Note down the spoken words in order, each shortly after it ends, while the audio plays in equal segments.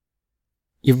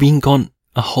You've been gone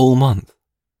a whole month.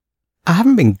 I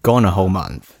haven't been gone a whole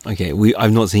month. Okay,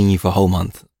 I've not seen you for a whole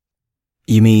month.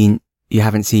 You mean you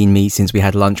haven't seen me since we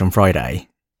had lunch on Friday?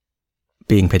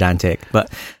 Being pedantic.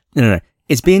 But no.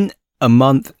 It's been a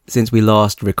month since we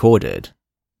last recorded.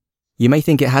 You may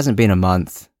think it hasn't been a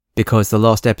month because the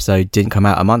last episode didn't come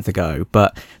out a month ago,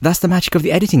 but that's the magic of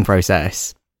the editing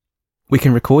process. We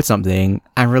can record something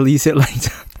and release it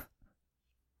later.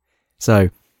 So,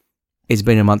 it's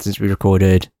been a month since we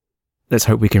recorded. Let's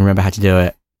hope we can remember how to do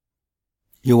it.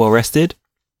 You're well rested?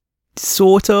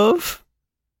 Sort of.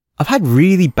 I've had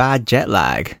really bad jet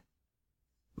lag.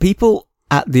 People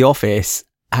at the office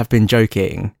have been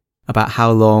joking about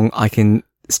how long I can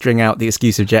string out the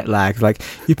excuse of jet lag. Like,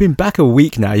 you've been back a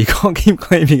week now, you can't keep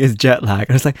claiming it's jet lag.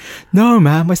 And it's like, no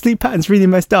man, my sleep pattern's really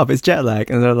messed up, it's jet lag.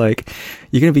 And they're like,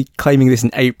 you're going to be claiming this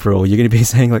in April, you're going to be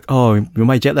saying like, oh,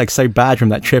 my jet lag's so bad from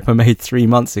that trip I made 3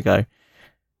 months ago.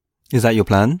 Is that your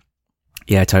plan?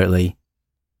 Yeah, totally.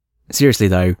 Seriously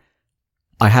though,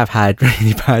 I have had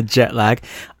really bad jet lag.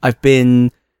 I've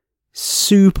been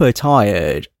super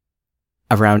tired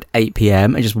around 8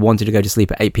 p.m. and just wanted to go to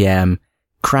sleep at 8 p.m,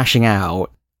 crashing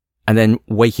out, and then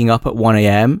waking up at 1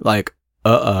 a.m, like,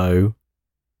 and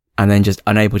then just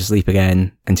unable to sleep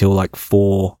again until like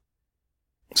 4.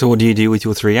 So what do you do with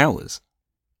your 3 hours?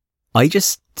 I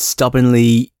just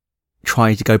stubbornly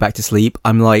try to go back to sleep.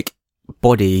 I'm like,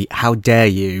 body, how dare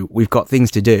you? We've got things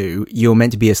to do. You're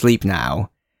meant to be asleep now.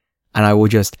 And I will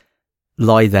just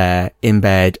lie there in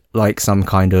bed like some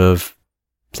kind of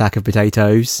sack of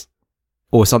potatoes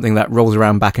or something that rolls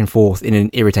around back and forth in an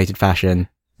irritated fashion.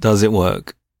 Does it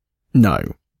work? No.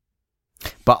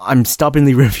 But I'm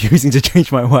stubbornly refusing to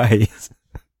change my ways.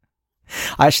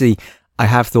 I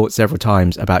have thought several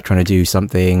times about trying to do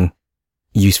something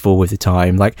useful with the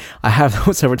time. Like, I have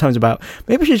thought several times about,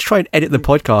 maybe I should try and edit the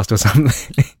podcast or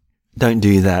something. Don't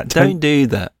do that. Don't do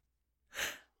that.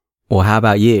 Or how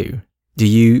about you? Do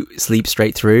you sleep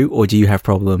straight through or do you have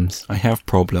problems? I have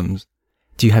problems.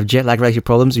 Do you have jet lag related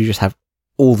problems or you just have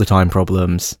all the time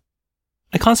problems?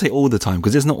 I can't say all the time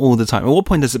because it's not all the time. At what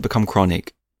point does it become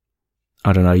chronic?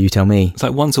 I don't know, you tell me. It's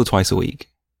like once or twice a week.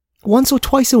 Once or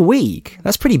twice a week?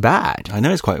 That's pretty bad. I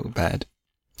know it's quite bad.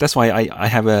 That's why I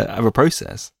have a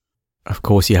process. Of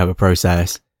course you have a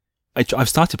process. I've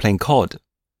started playing COD,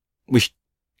 which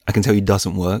I can tell you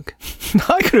doesn't work.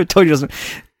 I could have told you it doesn't.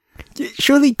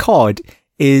 Surely COD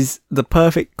is the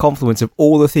perfect confluence of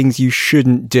all the things you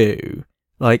shouldn't do.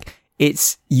 Like,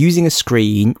 it's using a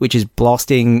screen which is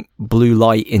blasting blue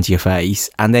light into your face,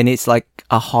 and then it's like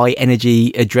a high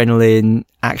energy adrenaline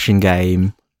action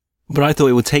game. But I thought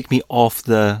it would take me off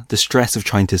the stress of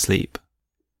trying to sleep.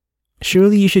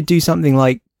 Surely you should do something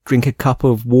like drink a cup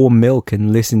of warm milk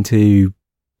and listen to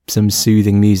some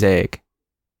soothing music.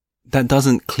 That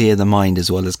doesn't clear the mind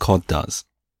as well as COD does.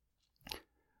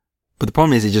 But the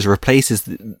problem is it just replaces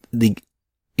the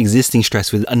existing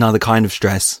stress with another kind of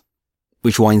stress,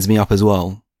 which winds me up as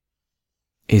well.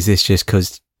 Is this just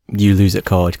because you lose at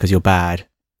COD because you're bad?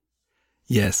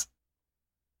 Yes.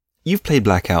 You've played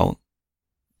Blackout.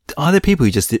 Are there people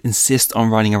who just insist on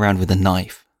running around with a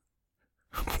knife?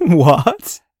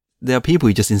 What? There are people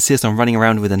who just insist on running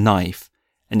around with a knife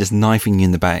and just knifing you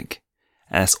in the back.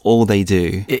 And that's all they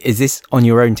do. Is this on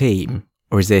your own team?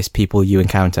 Or is this people you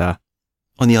encounter?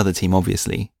 On the other team,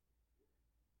 obviously.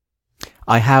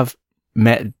 I have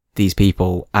met these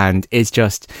people and it's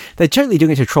just, they're totally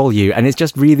doing it to troll you, and it's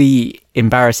just really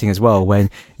embarrassing as well when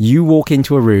you walk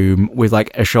into a room with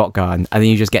like a shotgun and then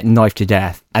you just get knifed to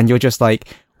death and you're just like,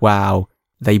 wow,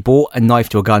 they bought a knife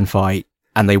to a gunfight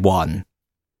and they won.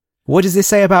 What does this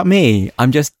say about me?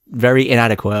 I'm just very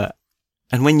inadequate.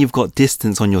 And when you've got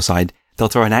distance on your side, they'll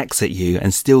throw an axe at you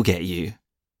and still get you.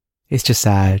 It's just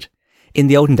sad. In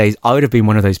the olden days, I would have been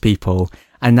one of those people,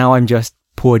 and now I'm just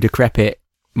poor decrepit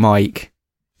Mike.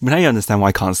 But now you understand why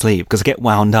I can't sleep, because I get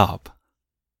wound up.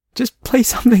 Just play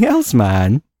something else,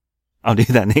 man. I'll do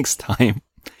that next time.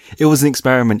 It was an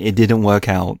experiment, it didn't work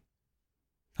out.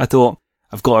 I thought,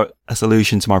 I've got a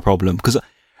solution to my problem, because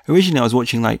originally I was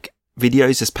watching like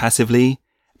videos just passively,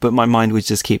 but my mind would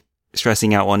just keep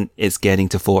stressing out on it's getting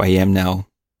to 4 a.m. now.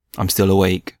 I'm still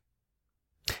awake.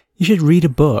 You should read a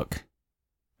book.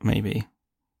 Maybe.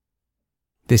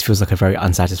 This feels like a very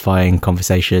unsatisfying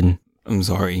conversation. I'm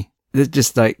sorry. There's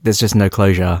just no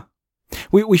closure.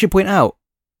 We should point out,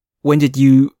 when did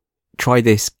you try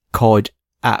this COD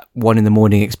at 1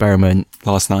 a.m. experiment?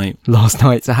 Last night.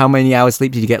 So how many hours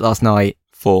sleep did you get last night?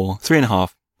 4.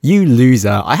 3.5. You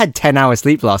loser. I had 10 hours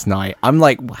sleep last night. I'm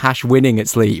like winning at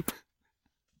sleep.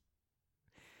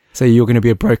 So you're going to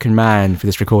be a broken man for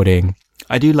this recording.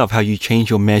 I do love how you change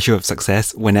your measure of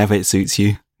success whenever it suits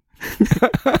you.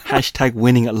 Hashtag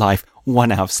winning at life,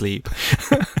 1 hour of sleep.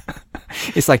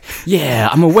 It's like, yeah,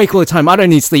 I'm awake all the time. I don't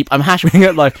need sleep. I'm winning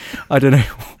at life. I don't know.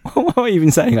 What am I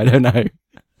even saying? I don't know.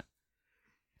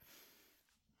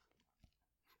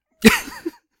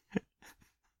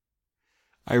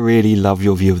 I really love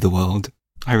your view of the world.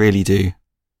 I really do.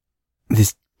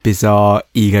 This bizarre,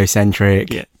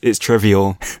 egocentric. Yeah, it's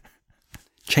trivial.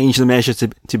 Change the measure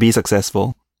to be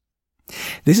successful.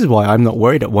 This is why I'm not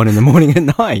worried at 1 a.m.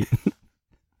 at night.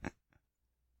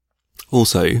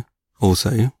 Also,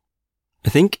 I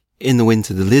think in the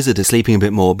winter the lizard is sleeping a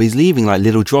bit more, but he's leaving like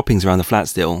little droppings around the flat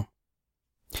still.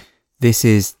 This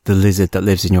is the lizard that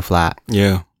lives in your flat.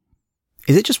 Yeah.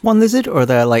 Is it just one lizard, or are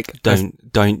there like...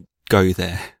 Don't go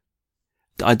there.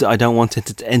 I don't want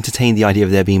to entertain the idea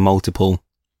of there being multiple.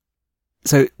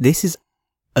 So this is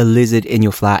a lizard in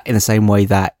your flat in the same way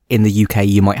that in the UK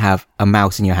you might have a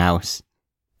mouse in your house.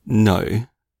 No.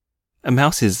 A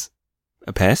mouse is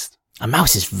a pest. A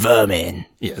mouse is vermin.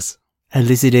 Yes. A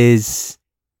lizard is...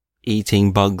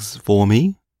 eating bugs for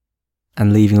me.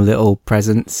 And leaving little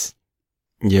presents.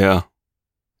 Yeah.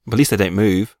 But at least they don't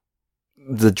move.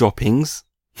 The droppings.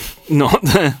 Not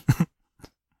the...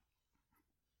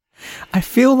 I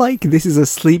feel like this is a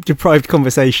sleep-deprived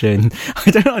conversation.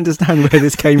 I don't understand where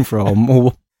this came from.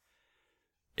 Or...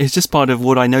 It's just part of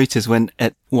what I noticed when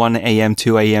at 1 a.m.,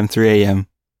 2 a.m., 3 a.m.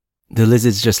 The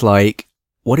lizard's just like,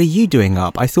 what are you doing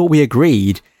up? I thought we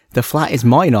agreed. The flat is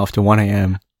mine after 1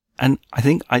 a.m. And I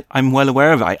think I'm well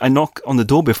aware of it. I knock on the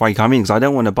door before I come in because I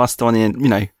don't want to bust on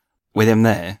in, with him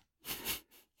there.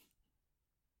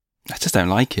 I just don't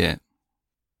like it.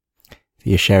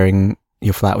 You're sharing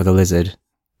your flat with a lizard.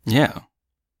 Yeah.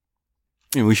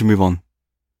 We should move on.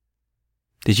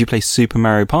 Did you play Super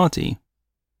Mario Party?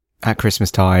 At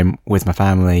Christmas time with my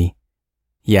family.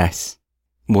 Yes.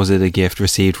 Was it a gift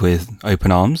received with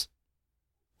open arms?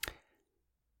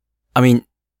 I mean,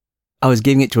 I was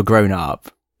giving it to a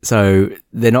grown-up, so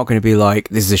they're not going to be like,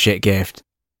 this is a shit gift.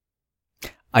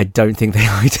 I don't think they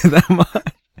liked it that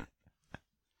much.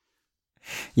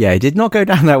 Yeah, it did not go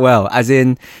down that well. As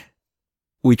in,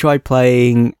 we tried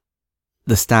playing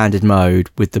the standard mode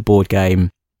with the board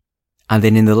game, and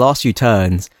then in the last few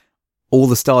turns, all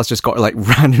the stars just got like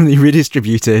randomly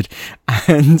redistributed,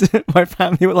 and my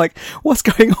family were like, what's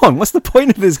going on? What's the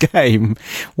point of this game?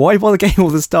 Why bother getting all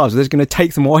the stars? They're just going to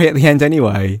take them away at the end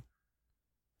anyway.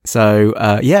 So,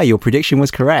 yeah, your prediction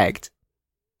was correct.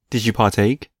 Did you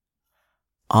partake?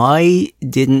 I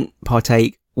didn't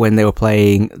partake when they were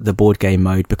playing the board game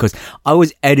mode because I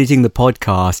was editing the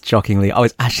podcast, shockingly. I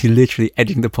was actually literally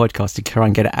editing the podcast to try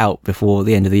and get it out before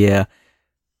the end of the year.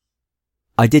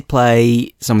 I did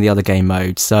play some of the other game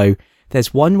modes. So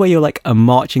there's one where you're like a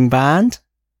marching band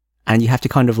and you have to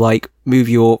kind of like move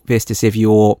your fist as if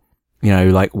you're,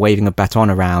 like waving a baton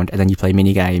around, and then you play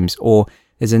mini games. Or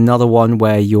there's another one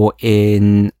where you're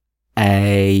in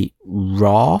a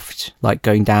raft, like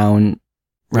going down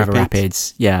river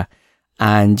rapids. Yeah.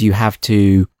 And you have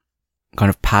to kind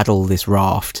of paddle this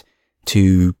raft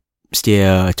to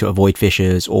steer, to avoid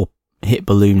fissures, or hit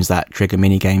balloons that trigger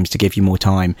mini games to give you more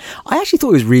time. I actually thought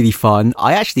it was really fun.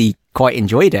 I actually quite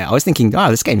enjoyed it. I was thinking,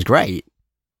 this game's great.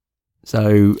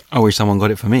 So I wish someone got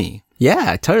it for me.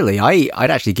 Yeah, totally. I'd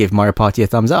actually give Mario Party a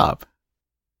thumbs up.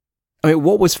 I mean,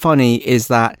 what was funny is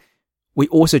that we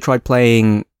also tried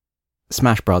playing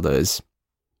Smash Brothers,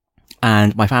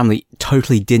 and my family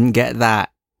totally didn't get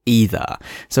that either.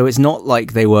 So it's not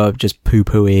like they were just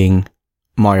poo-pooing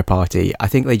Mario Party. I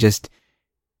think they just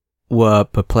were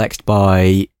perplexed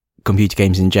by computer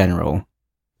games in general.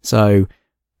 So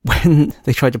when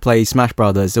they tried to play Smash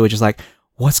Brothers, they were just like,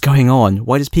 what's going on?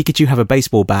 Why does Pikachu have a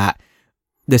baseball bat?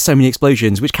 There's so many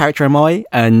explosions. Which character am I?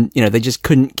 And, they just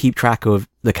couldn't keep track of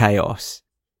the chaos.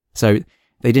 So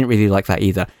they didn't really like that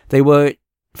either. They were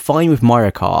fine with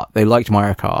Mario Kart. They liked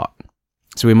Mario Kart.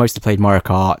 So we mostly played Mario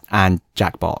Kart and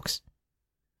Jackbox.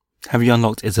 Have you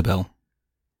unlocked Isabelle?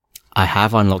 I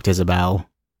have unlocked Isabelle.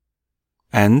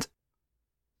 And?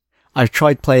 I've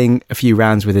tried playing a few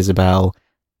rounds with Isabelle,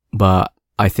 but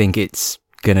I think it's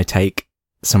going to take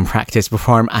some practice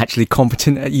before I'm actually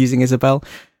competent at using Isabelle.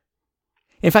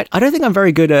 In fact, I don't think I'm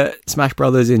very good at Smash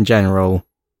Brothers in general.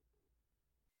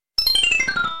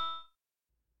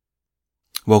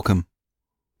 Welcome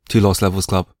to Lost Levels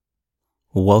Club.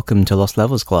 Welcome to Lost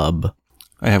Levels Club.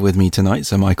 I have with me tonight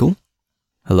Sir Michael.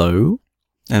 Hello.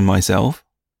 And myself.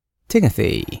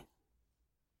 Timothy.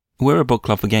 We're a book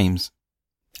club for games.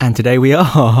 And today we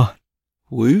are.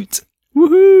 Woot.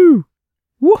 Woohoo!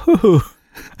 Woohoo!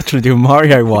 I'm trying to do a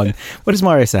Mario one. What does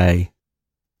Mario say?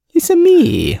 It's a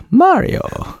me, Mario.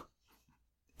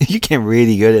 You get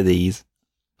really good at these.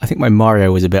 I think my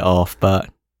Mario was a bit off, but...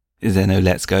 Is there no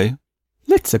let's go?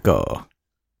 Let's go.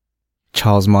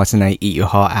 Charles Martinet, eat your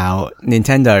heart out.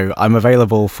 Nintendo, I'm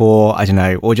available for, I don't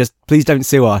know, or just please don't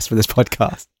sue us for this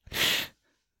podcast.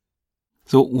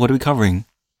 So what are we covering?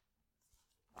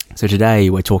 So today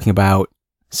we're talking about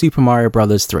Super Mario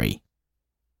Bros. 3.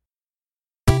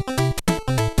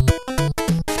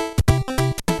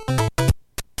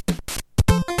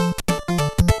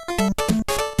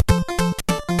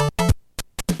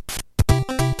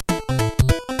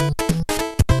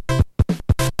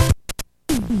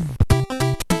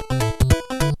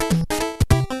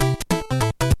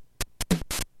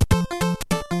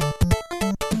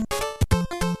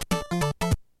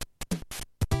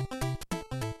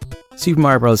 Super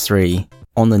Mario Bros. 3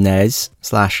 on the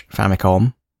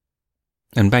NES/Famicom.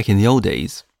 And back in the old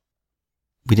days,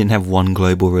 we didn't have one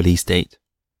global release date.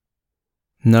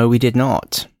 No, we did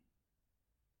not.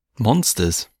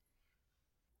 Monsters.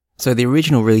 So the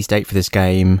original release date for this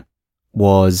game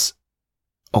was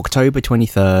October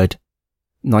 23rd,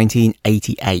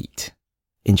 1988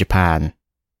 in Japan.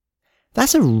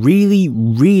 That's a really,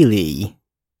 really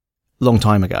long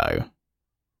time ago.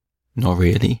 Not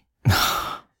really.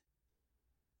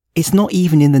 It's not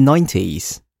even in the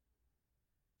 90s.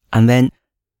 And then,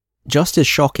 just as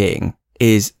shocking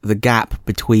is the gap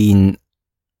between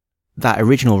that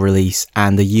original release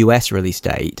and the US release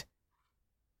date.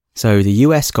 So the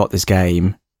US got this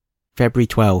game February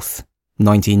 12th,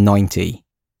 1990.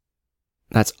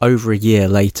 That's over a year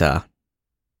later.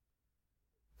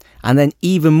 And then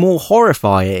even more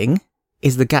horrifying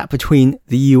is the gap between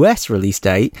the US release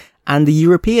date and the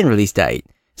European release date.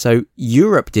 So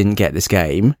Europe didn't get this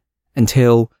game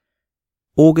until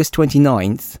August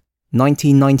 29th,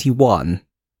 1991.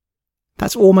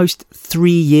 That's almost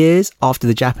 3 years after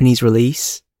the Japanese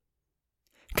release.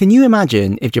 Can you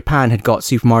imagine if Japan had got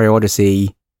Super Mario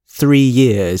Odyssey 3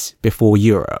 years before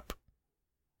Europe?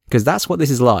 Because that's what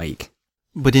this is like.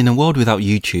 But in a world without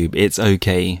YouTube, it's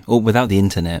okay. Or without the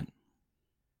internet.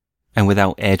 And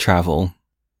without air travel.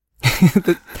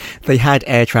 They had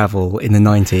air travel in the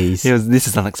 90s. This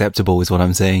is unacceptable, is what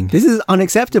I'm saying. This is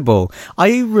unacceptable.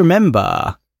 I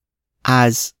remember,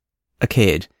 as a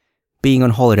kid, being on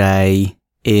holiday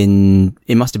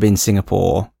it must have been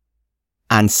Singapore,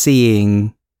 and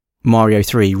seeing Mario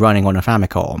 3 running on a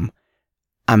Famicom,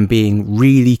 and being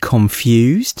really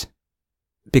confused,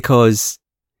 because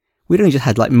we'd only just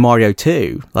had, like, Mario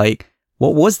 2. Like,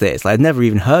 what was this? Like, I'd never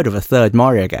even heard of a third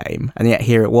Mario game, and yet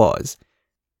here it was.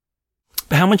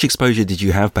 But how much exposure did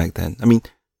you have back then? I mean,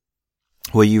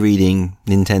 were you reading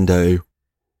Nintendo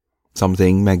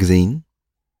something magazine?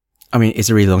 I mean, it's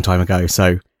a really long time ago,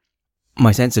 so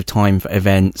my sense of time for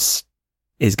events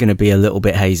is going to be a little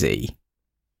bit hazy.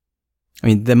 I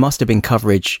mean, there must have been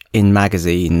coverage in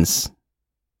magazines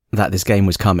that this game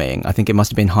was coming. I think it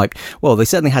must have been hyped. Well, they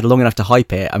certainly had long enough to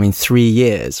hype it. I mean, 3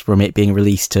 years from it being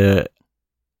released to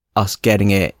us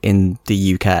getting it in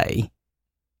the UK.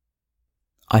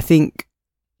 I think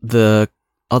the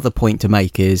other point to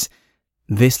make is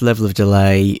this level of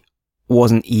delay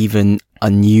wasn't even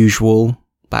unusual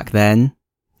back then.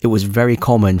 It was very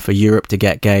common for Europe to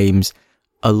get games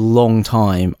a long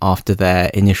time after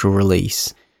their initial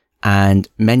release, and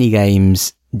many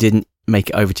games didn't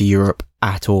make it over to Europe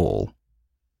at all.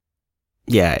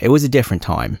 Yeah, it was a different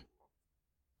time.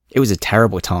 It was a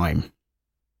terrible time.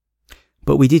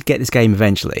 But we did get this game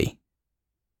eventually.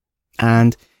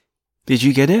 And... Did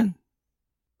you get it?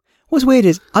 What's weird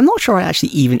is, I'm not sure I actually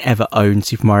even ever owned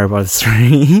Super Mario Bros.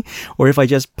 3, or if I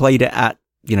just played it at,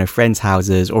 friends'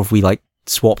 houses, or if we,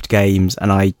 swapped games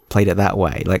and I played it that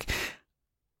way.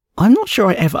 I'm not sure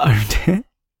I ever owned it.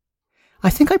 I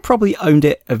think I probably owned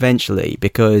it eventually,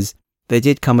 because there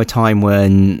did come a time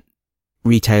when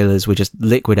retailers were just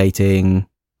liquidating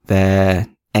their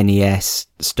NES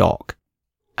stock,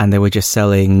 and they were just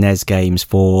selling NES games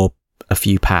for a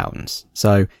few pounds.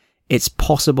 So it's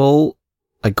possible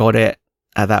I got it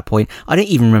at that point. I don't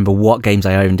even remember what games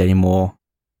I owned anymore.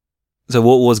 So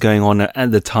what was going on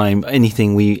at the time?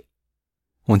 Anything we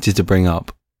wanted to bring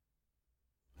up?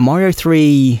 Mario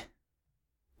 3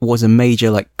 was a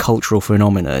major cultural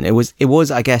phenomenon. It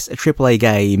was I guess a AAA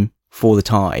game for the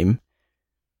time.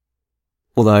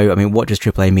 Although, I mean, what does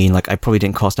AAA mean? I probably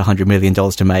didn't cost $100 million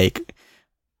to make,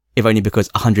 if only because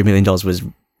 $100 million was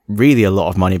really a lot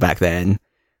of money back then.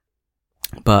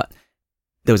 But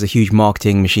there was a huge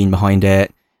marketing machine behind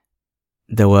it.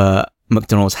 There were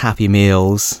McDonald's Happy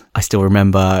Meals. I still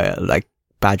remember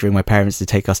badgering my parents to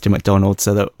take us to McDonald's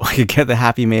so that I could get the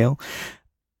Happy Meal.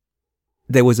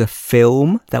 There was a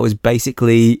film that was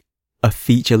basically a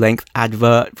feature-length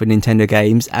advert for Nintendo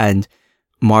games, and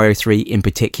Mario 3 in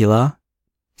particular,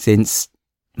 since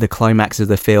the climax of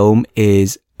the film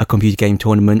is a computer game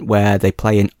tournament where they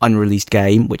play an unreleased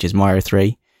game, which is Mario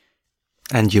 3.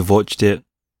 And you've watched it?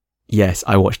 Yes,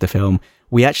 I watched the film.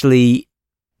 We actually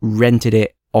rented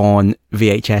it on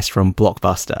VHS from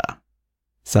Blockbuster.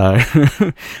 So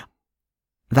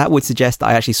that would suggest that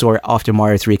I actually saw it after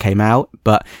Mario 3 came out.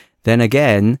 But then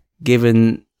again,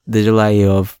 given the delay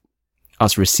of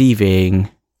us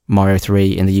receiving Mario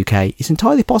 3 in the UK, it's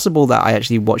entirely possible that I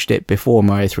actually watched it before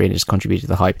Mario 3 and it just contributed to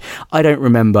the hype. I don't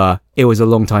remember. It was a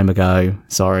long time ago.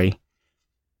 Sorry.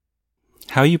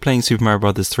 How are you playing Super Mario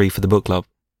Bros. 3 for the book club?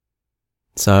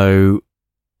 So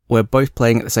we're both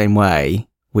playing it the same way,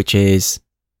 which is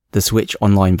the Switch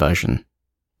Online version.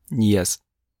 Yes.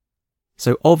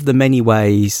 So of the many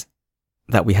ways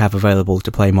that we have available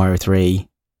to play Mario 3,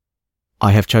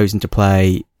 I have chosen to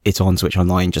play it on Switch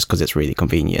Online just because it's really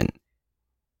convenient.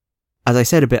 As I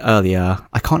said a bit earlier,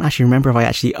 I can't actually remember if I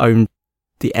actually owned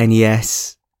the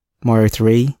NES Mario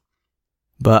 3,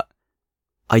 but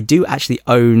I do actually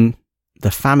own the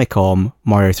Famicom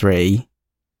Mario 3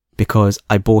 because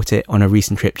I bought it on a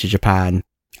recent trip to Japan,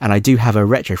 and I do have a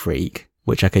Retro Freak,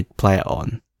 which I could play it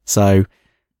on. So,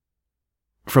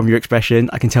 from your expression,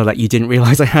 I can tell that you didn't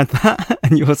realise I had that,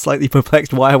 and you were slightly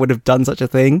perplexed why I would have done such a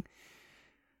thing.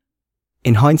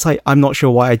 In hindsight, I'm not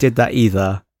sure why I did that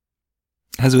either.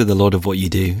 As with a lot of what you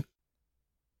do.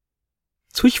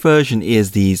 Switch version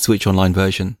is the Switch Online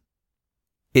version.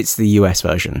 It's the US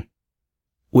version.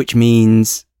 Which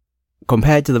means,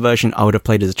 compared to the version I would have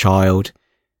played as a child,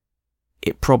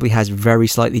 it probably has very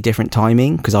slightly different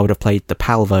timing, because I would have played the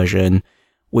PAL version,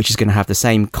 which is going to have the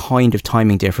same kind of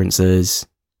timing differences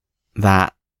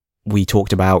that we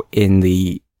talked about in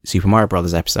the Super Mario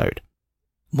Bros. Episode.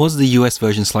 Was the US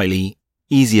version slightly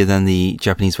easier than the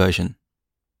Japanese version?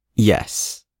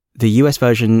 Yes. The US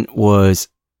version was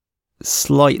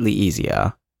slightly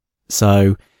easier.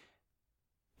 So,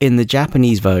 in the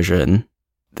Japanese version,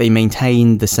 they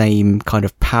maintained the same kind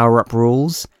of power-up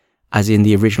rules as in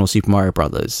the original Super Mario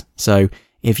Bros. So,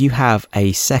 if you have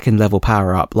a second level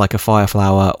power-up, like a Fire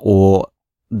Flower or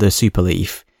the Super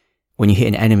Leaf, when you hit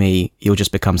an enemy, you'll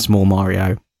just become Small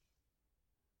Mario.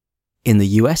 In the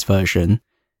US version,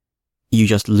 you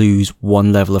just lose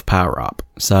one level of power-up.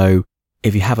 So,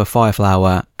 if you have a Fire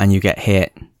Flower and you get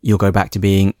hit, you'll go back to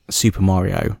being Super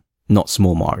Mario, not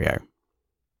Small Mario.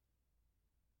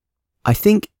 I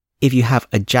think if you have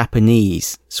a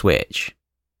Japanese Switch,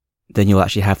 then you'll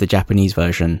actually have the Japanese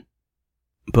version.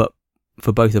 But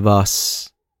for both of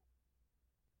us,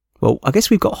 well, I guess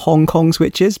we've got Hong Kong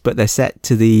Switches, but they're set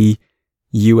to the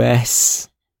US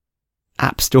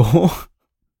App Store.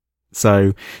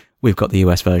 So we've got the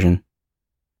US version.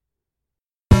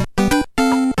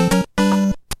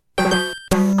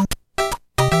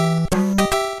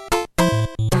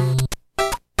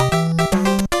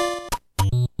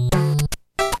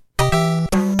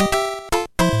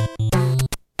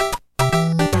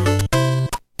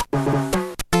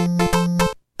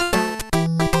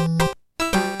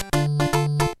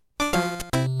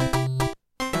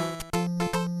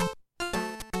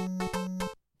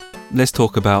 Let's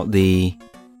talk about the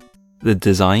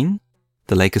design,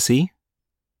 the legacy.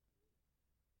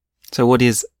 So what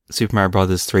is Super Mario Bros.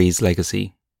 3's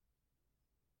legacy?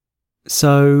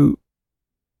 So,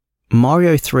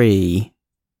 Mario 3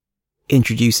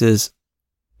 introduces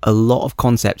a lot of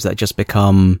concepts that just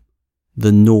become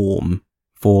the norm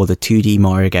for the 2D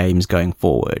Mario games going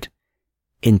forward.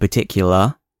 In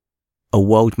particular, a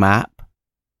world map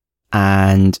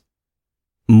and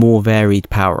more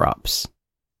varied power-ups.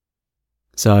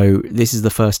 So this is the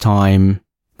first time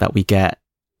that we get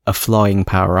a flying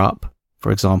power-up,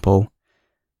 for example.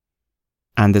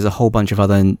 And there's a whole bunch of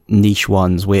other niche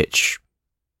ones which,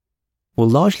 well,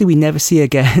 largely we never see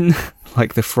again,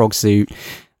 like the frog suit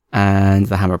and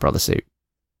the Hammer Brother suit.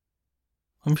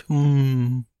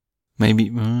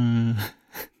 Maybe.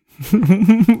 It's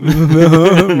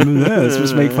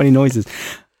supposed to make funny noises.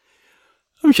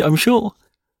 I'm sure.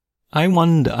 I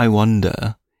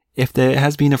wonder if there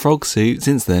has been a frog suit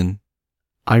since then.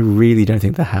 I really don't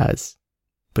think there has.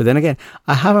 But then again,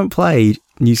 I haven't played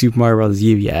New Super Mario Bros.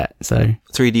 U yet, so...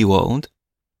 3D World?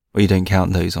 Or you don't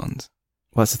count those ones?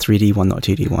 Well, it's a 3D one, not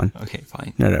a 2D one. Okay,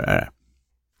 fine. No.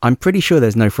 I'm pretty sure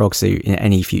there's no frog suit in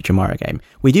any future Mario game.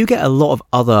 We do get a lot of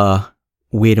other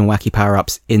weird and wacky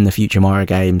power-ups in the future Mario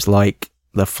games, like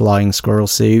the flying squirrel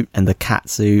suit and the cat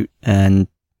suit and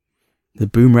the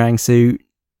boomerang suit.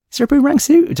 Is there a boomerang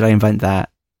suit, or did I invent that?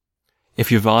 If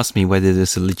you've asked me whether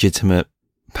there's a legitimate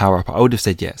power-up, I would have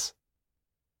said yes.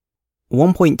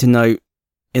 One point to note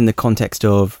in the context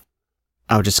of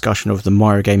our discussion of the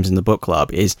Mario games in the book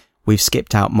club is we've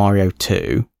skipped out Mario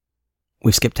 2.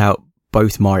 We've skipped out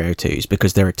both Mario 2s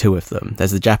because there are two of them.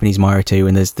 There's the Japanese Mario 2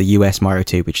 and there's the US Mario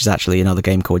 2, which is actually another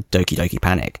game called Doki Doki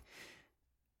Panic.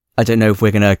 I don't know if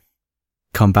we're going to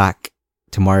come back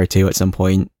to Mario 2 at some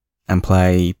point and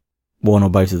play one or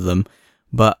both of them.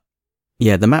 But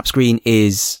yeah, the map screen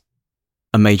is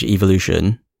a major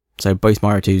evolution. So both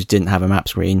Mario 2s didn't have a map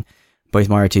screen. Both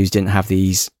Mario 2s didn't have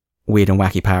these weird and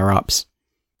wacky power-ups.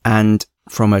 And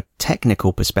from a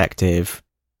technical perspective,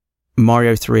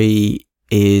 Mario 3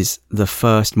 is the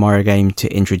first Mario game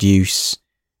to introduce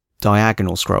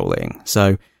diagonal scrolling.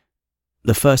 So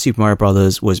the first Super Mario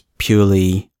Bros. Was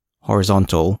purely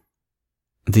horizontal.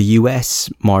 The US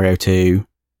Mario 2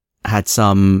 had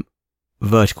some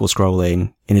vertical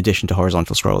scrolling in addition to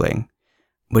horizontal scrolling,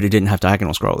 but it didn't have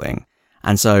diagonal scrolling.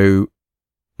 And so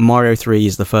Mario 3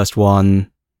 is the first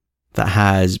one that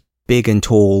has big and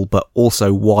tall, but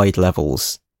also wide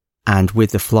levels. And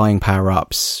with the flying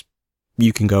power-ups,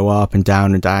 you can go up and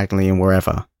down and diagonally and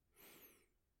wherever.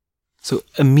 So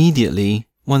immediately,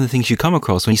 one of the things you come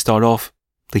across when you start off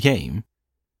the game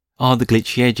are the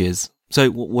glitchy edges. So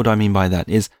what I mean by that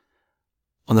is,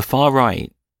 on the far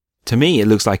right, to me, it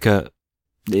looks like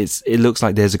it looks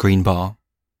like there's a green bar.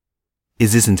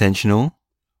 Is this intentional?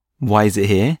 Why is it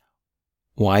here?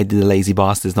 Why did the lazy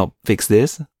bastards not fix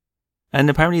this? And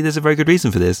apparently there's a very good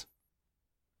reason for this.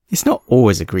 It's not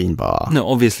always a green bar. No,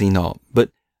 obviously not.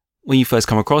 But when you first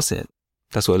come across it,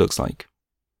 that's what it looks like.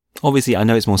 Obviously, I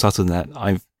know it's more subtle than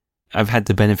that. I've had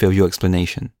the benefit of your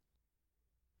explanation.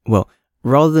 Well,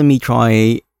 rather than me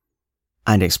try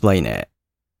and explain it,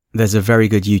 there's a very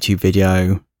good YouTube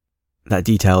video that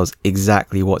details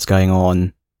exactly what's going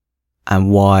on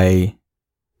and why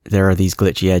there are these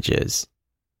glitchy edges.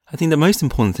 I think the most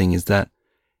important thing is that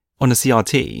on a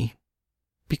CRT,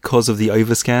 because of the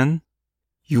overscan,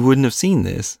 you wouldn't have seen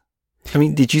this. I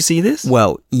mean, did you see this?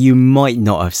 Well, you might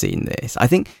not have seen this. I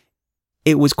think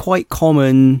it was quite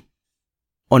common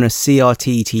on a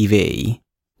CRT TV,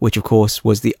 which of course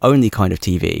was the only kind of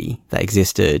TV that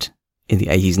existed in the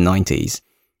 80s and 90s,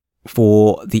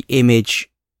 for the image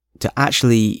to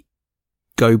actually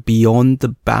go beyond the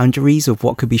boundaries of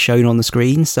what could be shown on the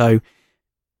screen. So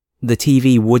the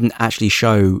TV wouldn't actually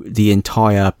show the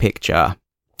entire picture.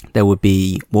 There would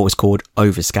be what was called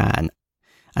overscan.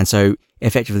 And so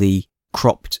effectively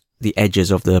cropped the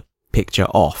edges of the picture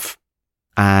off.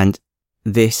 And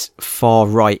this far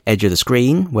right edge of the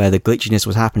screen, where the glitchiness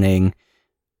was happening,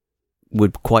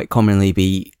 would quite commonly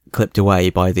be clipped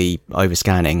away by the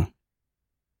overscanning.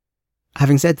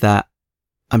 Having said that,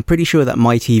 I'm pretty sure that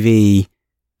my TV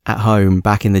at home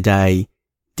back in the day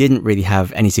didn't really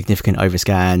have any significant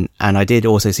overscan, and I did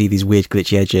also see these weird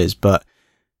glitchy edges, but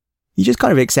you just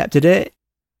kind of accepted it.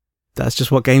 That's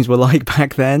just what games were like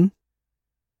back then.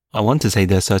 I want to say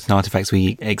there are certain artifacts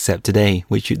we accept today,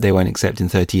 which they won't accept in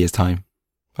 30 years' time.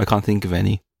 I can't think of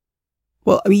any.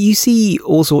 Well, I mean, you see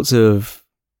all sorts of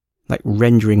like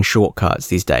rendering shortcuts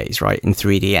these days, right, in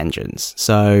 3D engines.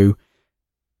 So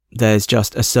there's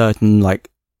just a certain like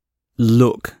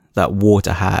look that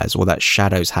water has or that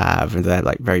shadows have, and they're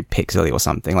like very pixely or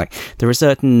something. Like there are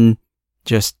certain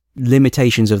just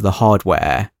limitations of the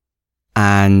hardware,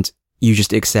 and you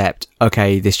just accept,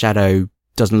 okay, this shadow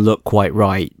doesn't look quite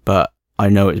right, but I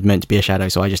know it's meant to be a shadow,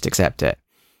 so I just accept it.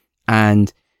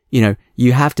 And, you know,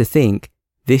 you have to think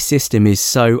this system is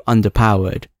so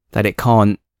underpowered that it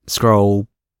can't scroll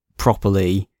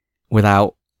properly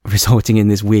without resulting in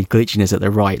this weird glitchiness at the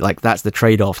right. Like that's the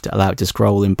trade-off to allow it to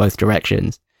scroll in both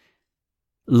directions.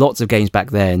 Lots of games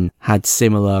back then had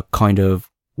similar kind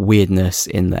of weirdness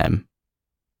in them.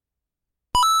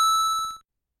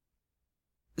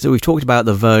 So we've talked about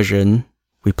the version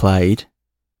we played,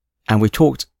 and we've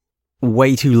talked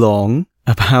way too long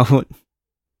about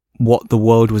what the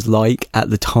world was like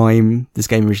at the time this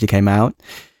game originally came out.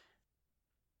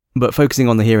 But focusing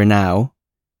on the here and now,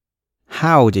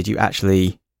 how did you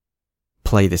actually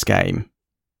play this game?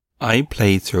 I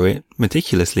played through it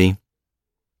meticulously.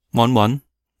 1-1,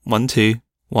 1-2,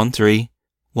 1-3,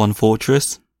 1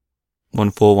 fortress,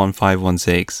 1-4, 1-5,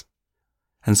 1-6,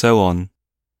 and so on.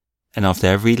 And after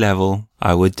every level,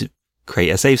 I would create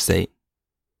a save state.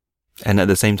 And at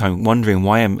the same time, wondering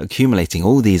why I'm accumulating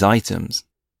all these items.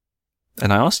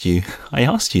 And I asked you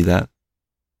that.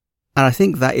 And I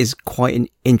think that is quite an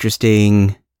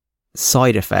interesting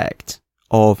side effect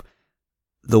of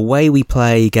the way we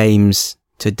play games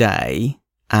today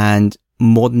and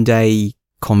modern day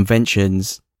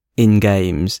conventions in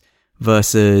games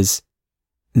versus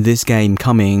this game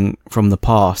coming from the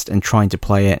past and trying to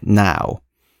play it now.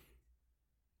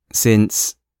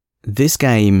 Since this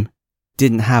game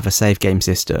didn't have a save game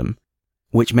system,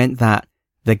 which meant that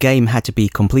the game had to be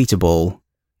completable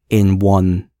in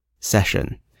one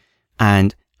session.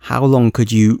 And how long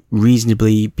could you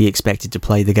reasonably be expected to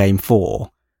play the game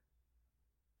for?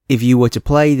 If you were to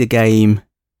play the game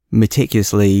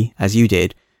meticulously, as you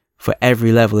did, for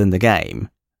every level in the game,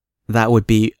 that would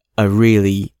be a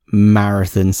really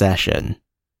marathon session.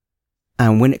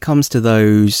 And when it comes to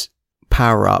those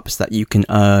power-ups that you can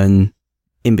earn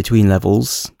in between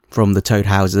levels from the Toad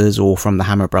houses or from the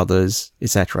Hammer Brothers,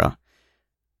 etc.,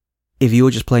 if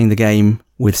you're just playing the game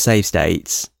with save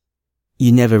states,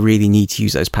 you never really need to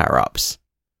use those power-ups.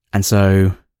 And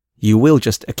so you will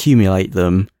just accumulate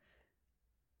them.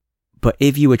 But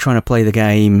if you were trying to play the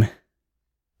game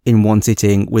in one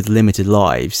sitting with limited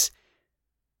lives,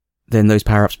 then those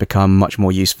power-ups become much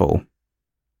more useful.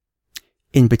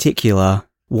 In particular,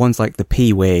 ones like the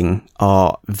P-Wing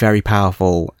are very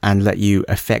powerful and let you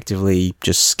effectively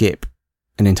just skip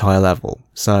an entire level.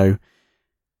 So,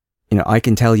 I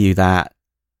can tell you that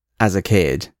as a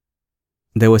kid,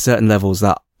 there were certain levels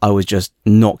that I was just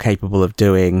not capable of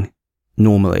doing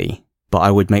normally, but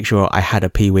I would make sure I had a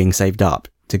P-Wing saved up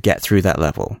to get through that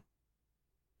level.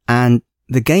 And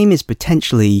the game is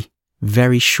potentially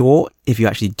very short if you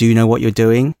actually do know what you're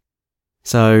doing.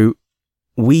 So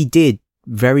we did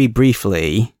very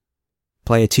briefly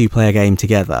play a 2-player game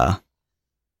together.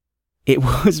 It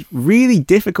was really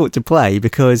difficult to play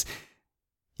because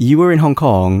you were in Hong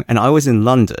Kong and I was in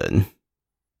London,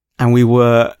 and we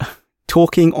were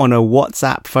talking on a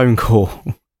WhatsApp phone call,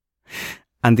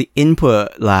 and the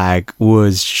input lag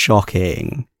was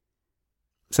shocking.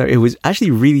 So it was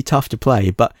actually really tough to play,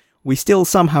 but we still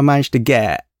somehow managed to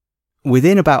get,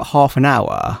 within about half an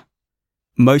hour,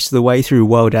 most of the way through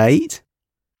World 8.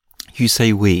 You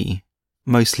say we.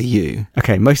 Mostly you.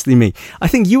 Okay, mostly me. I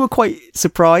think you were quite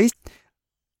surprised.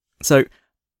 So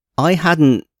I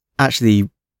hadn't actually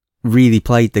really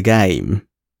played the game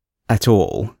at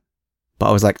all, but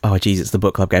I was like, oh geez, it's the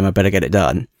book club game, I better get it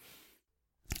done.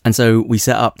 And so we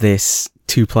set up this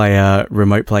 2-player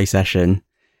remote play session,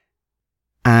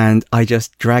 and I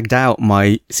just dragged out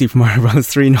my Super Mario Bros.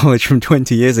 3 knowledge from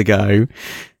 20 years ago,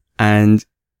 and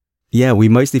yeah, we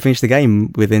mostly finished the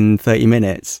game within 30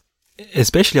 minutes.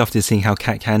 Especially after seeing how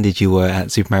cat-candid you were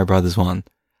at Super Mario Bros. 1.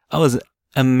 I was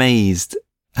amazed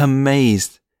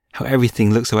how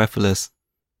everything looked so effortless.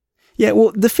 Yeah,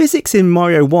 well, the physics in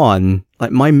Mario 1,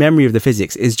 like my memory of the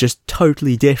physics is just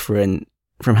totally different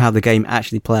from how the game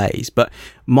actually plays. But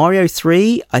Mario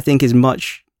 3, I think, is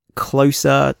much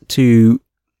closer to,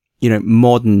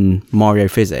 modern Mario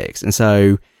physics. And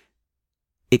so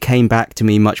it came back to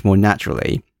me much more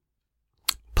naturally.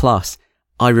 Plus,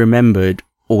 I remembered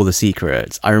all the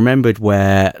secrets. I remembered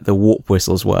where the warp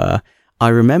whistles were. I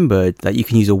remembered that you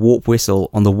can use a warp whistle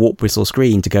on the warp whistle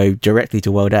screen to go directly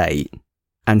to World 8.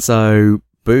 And so,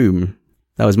 boom,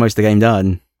 that was most of the game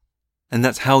done. And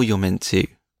that's how you're meant to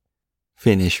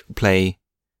play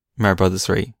Mario Bros.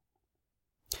 3.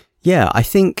 Yeah, I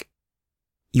think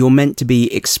you're meant to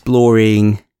be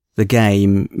exploring the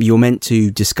game. You're meant to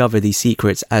discover these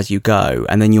secrets as you go.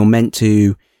 And then you're meant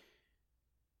to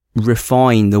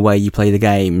refine the way you play the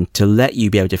game to let you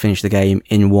be able to finish the game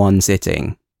in one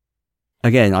sitting.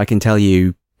 Again, I can tell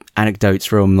you anecdotes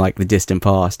from like the distant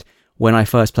past. When I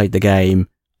first played the game,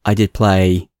 I did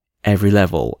play every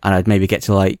level, and I'd maybe get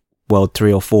to like world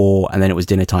 3 or 4, and then it was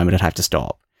dinner time and I'd have to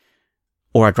stop.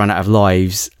 Or I'd run out of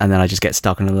lives and then I'd just get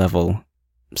stuck on a level,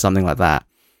 something like that.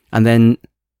 And then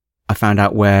I found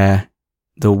out where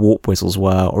the warp whistles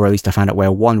were, or at least I found out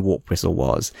where one warp whistle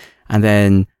was. And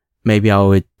then maybe I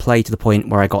would play to the point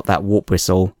where I got that warp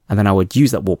whistle, and then I would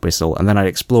use that warp whistle, and then I'd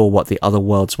explore what the other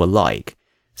worlds were like.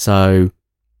 So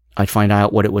I'd find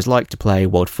out what it was like to play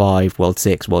World 5, World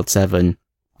 6, World 7,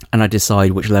 and I'd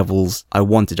decide which levels I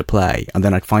wanted to play, and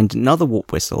then I'd find another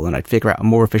warp whistle, and I'd figure out a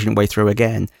more efficient way through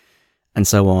again, and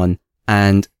so on,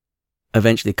 and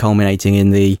eventually culminating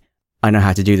in the, I know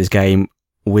how to do this game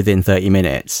within 30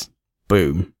 minutes.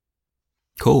 Boom.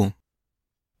 Cool.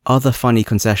 Other funny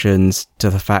concessions to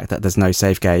the fact that there's no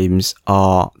save games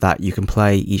are that you can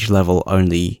play each level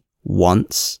only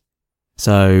once.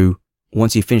 So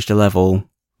once you've finished a level,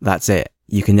 that's it.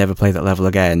 You can never play that level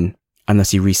again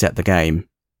unless you reset the game,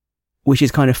 which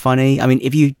is kind of funny. I mean,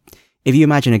 if you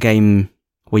imagine a game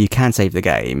where you can save the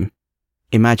game,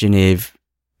 imagine if,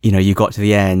 you got to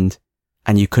the end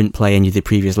and you couldn't play any of the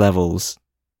previous levels.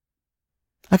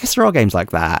 I guess there are games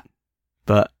like that,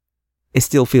 but it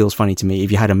still feels funny to me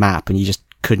if you had a map and you just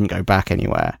couldn't go back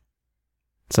anywhere.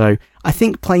 So I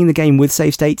think playing the game with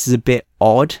save states is a bit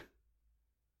odd,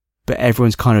 but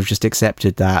everyone's kind of just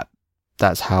accepted that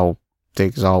that's how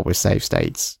things are with save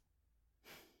states.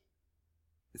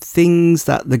 Things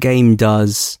that the game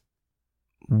does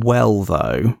well,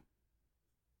 though,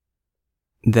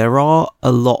 there are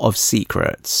a lot of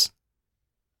secrets,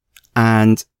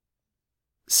 and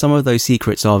some of those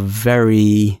secrets are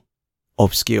very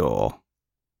obscure.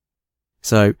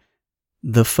 So,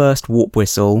 the first warp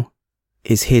whistle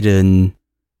is hidden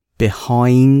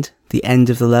behind the end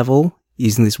of the level,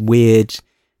 using this weird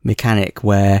mechanic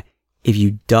where if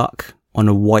you duck on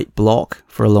a white block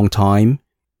for a long time,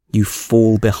 you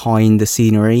fall behind the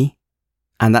scenery.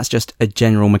 And that's just a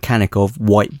general mechanic of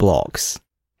white blocks.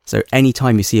 So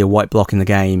anytime you see a white block in the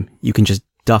game, you can just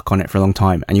duck on it for a long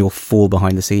time and you'll fall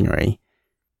behind the scenery.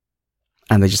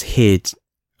 And they just hid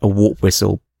a warp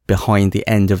whistle behind the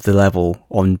end of the level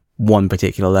on one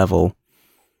particular level.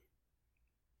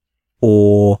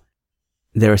 Or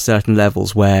there are certain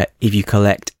levels where if you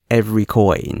collect every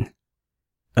coin,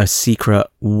 a secret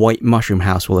white mushroom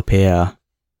house will appear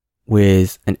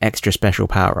with an extra special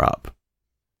power-up.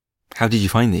 How did you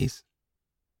find these?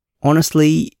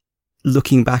 Honestly,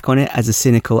 looking back on it as a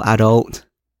cynical adult,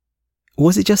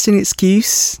 was it just an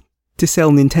excuse to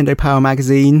sell Nintendo Power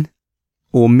Magazine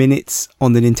or minutes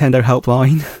on the Nintendo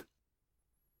helpline?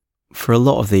 For a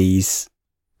lot of these,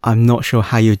 I'm not sure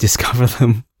how you discover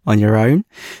them on your own.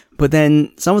 But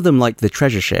then some of them, like the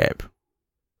treasure ship,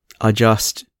 are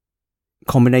just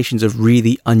combinations of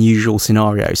really unusual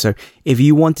scenarios. So if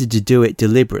you wanted to do it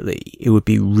deliberately, it would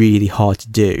be really hard to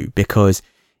do because,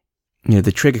 you know,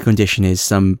 the trigger condition is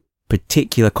some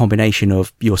particular combination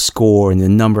of your score and the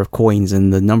number of coins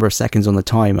and the number of seconds on the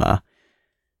timer.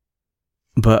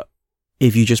 But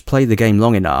if you just play the game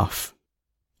long enough,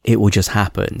 it will just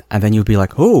happen. And then you'll be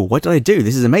like, oh, what did I do?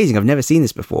 This is amazing. I've never seen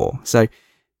this before. So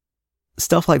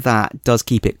stuff like that does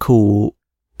keep it cool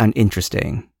and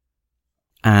interesting.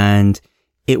 And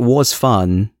it was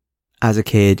fun as a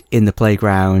kid in the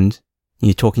playground.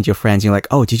 You're talking to your friends, and you're like,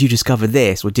 oh, did you discover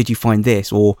this? Or did you find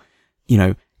this? Or, you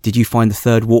know, did you find the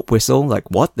third warp whistle? Like,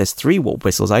 what? There's 3 warp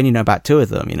whistles. I only know about 2 of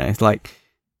them, you know? It's like,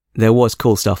 there was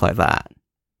cool stuff like that.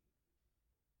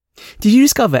 Did you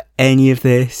discover any of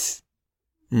this?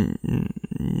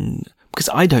 Because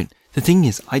the thing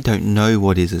is, I don't know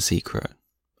what is a secret.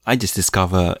 I just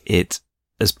discover it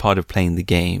as part of playing the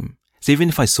game. So even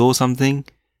if I saw something,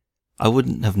 I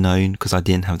wouldn't have known because I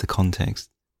didn't have the context.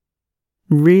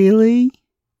 Really?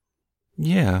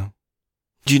 Yeah.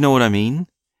 Do you know what I mean?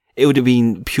 It would have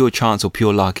been pure chance or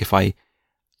pure luck if I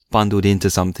bundled into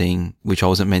something which I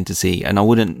wasn't meant to see, and I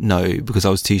wouldn't know because I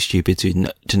was too stupid to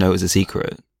know it was a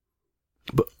secret.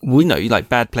 But we know, like,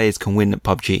 bad players can win at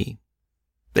PUBG.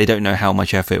 They don't know how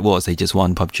much effort it was. They just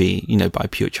won PUBG, you know, by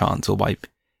pure chance or by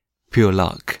pure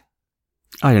luck.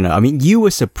 I don't know. I mean, you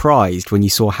were surprised when you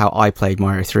saw how I played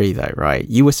Mario 3, though, right?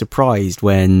 You were surprised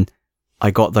when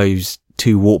I got those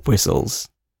 2 warp whistles.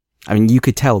 I mean, you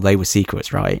could tell they were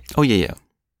secrets, right? Oh, yeah.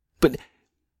 But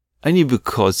only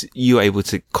because you were able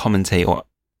to commentate or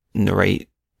narrate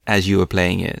as you were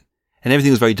playing it. And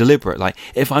everything was very deliberate. Like,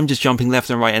 if I'm just jumping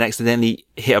left and right and accidentally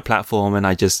hit a platform and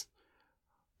I just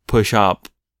push up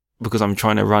because I'm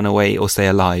trying to run away or stay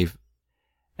alive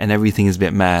and everything is a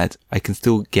bit mad, I can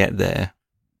still get there.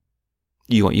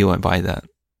 You won't buy that.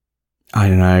 I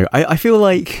don't know. I feel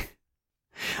like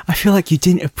you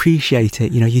didn't appreciate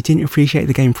it. You know, you didn't appreciate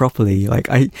the game properly. Like,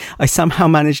 I somehow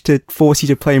managed to force you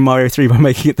to play Mario 3 by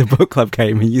making it the book club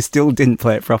game, and you still didn't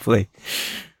play it properly.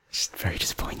 Just very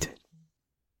disappointed.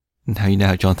 Now you know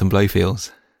how Jonathan Blow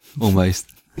feels. Almost.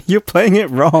 You're playing it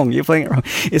wrong.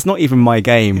 It's not even my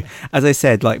game. As I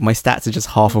said, like, my stats are just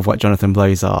half of what Jonathan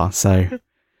Blow's are, so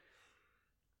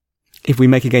if we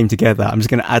make a game together, I'm just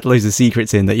going to add loads of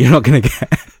secrets in that you're not going to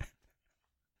get.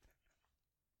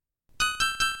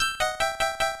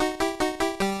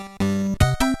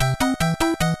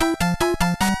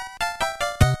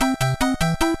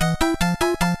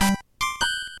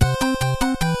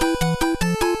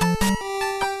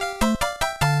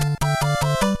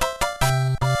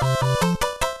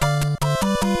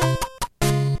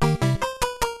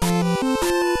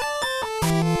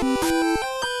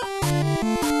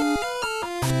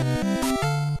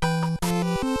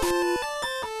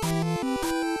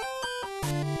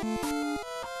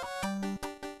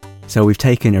 So we've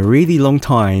taken a really long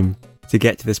time to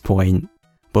get to this point,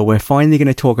 but we're finally going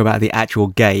to talk about the actual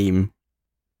game.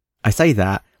 I say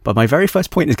that, but my very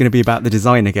first point is going to be about the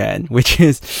design again, which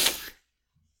is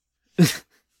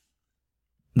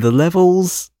the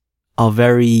levels are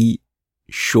very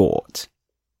short,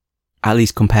 at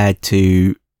least compared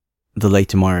to the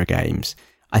later Mario games.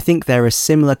 I think they're a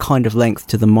similar kind of length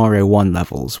to the Mario 1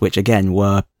 levels, which again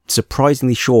were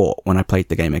surprisingly short when I played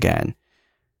the game again.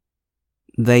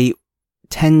 they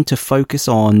tend to focus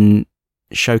on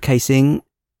showcasing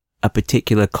a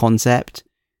particular concept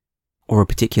or a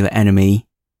particular enemy.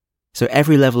 So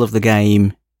every level of the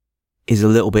game is a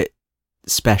little bit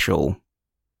special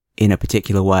in a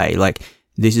particular way. Like,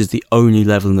 this is the only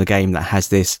level in the game that has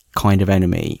this kind of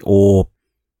enemy, or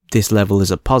this level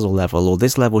is a puzzle level, or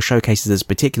this level showcases this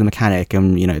particular mechanic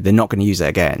and, you know, they're not going to use it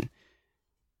again.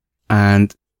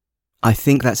 And I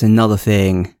think that's another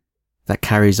thing that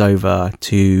carries over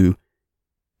to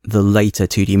the later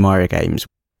 2D Mario games.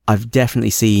 I've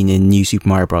definitely seen in New Super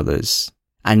Mario Brothers,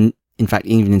 and in fact,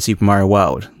 even in Super Mario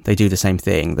World, they do the same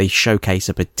thing. They showcase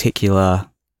a particular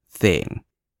thing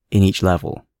in each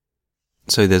level.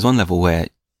 So there's one level where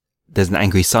there's an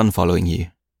angry sun following you.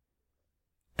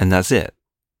 And that's it.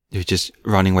 You're just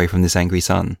running away from this angry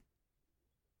sun.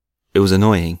 It was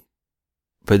annoying.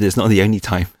 But it's not the only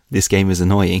time this game is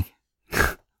annoying.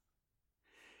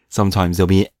 Sometimes there'll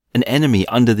be an enemy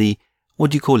under the,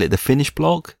 what do you call it, the finish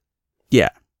block? Yeah.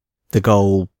 The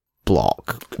goal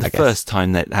block. The first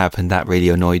time that happened, that really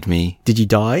annoyed me. Did you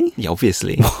die? Yeah,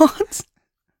 obviously. What?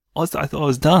 I thought I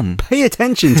was done. Pay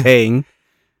attention, Ting.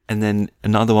 And then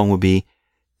another one would be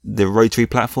the rotary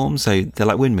platform. So they're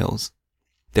like windmills.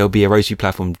 There'll be a rotary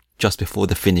platform just before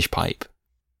the finish pipe.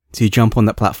 So you jump on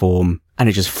that platform and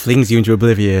it just flings you into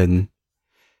oblivion.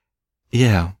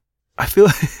 Yeah. I feel...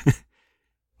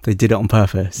 They did it on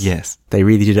purpose. Yes. They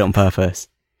really did it on purpose.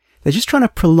 They're just trying to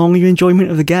prolong your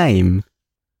enjoyment of the game.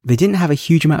 They didn't have a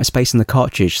huge amount of space in the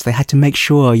cartridge, so they had to make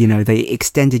sure, you know, they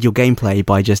extended your gameplay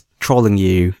by just trolling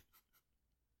you.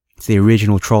 It's the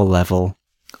original troll level.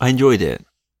 I enjoyed it.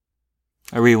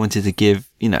 I really wanted to give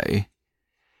the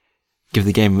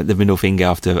game the middle finger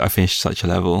after I finished such a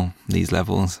level, these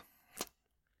levels.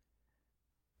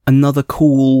 Another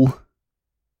cool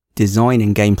design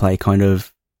and gameplay kind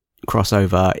of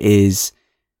crossover is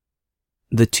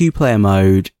the 2-player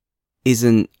mode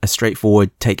isn't a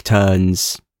straightforward take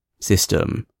turns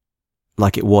system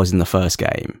like it was in the first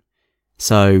game.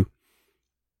 So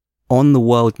on the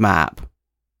world map,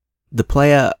 the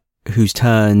player whose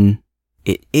turn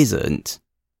it isn't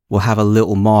will have a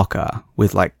little marker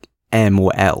with like M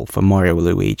or L for Mario or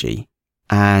Luigi.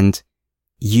 And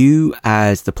you,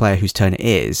 as the player whose turn it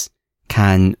is,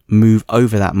 can move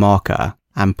over that marker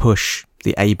and push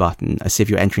the A button as if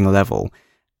you're entering a level.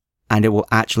 And it will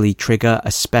actually trigger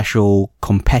a special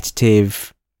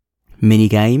competitive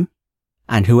minigame.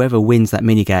 And whoever wins that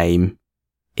minigame,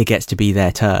 it gets to be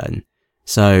their turn.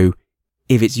 So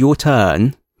if it's your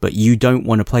turn, but you don't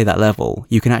want to play that level,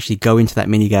 you can actually go into that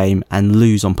minigame and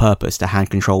lose on purpose to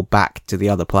hand control back to the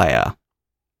other player.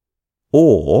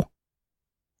 Or,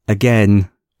 again,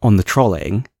 on the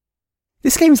trolling,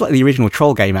 this game is like the original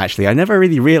Troll game, actually. I never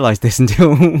really realised this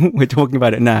until we're talking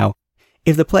about it now.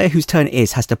 If the player whose turn it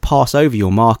is has to pass over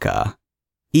your marker,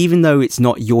 even though it's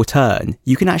not your turn,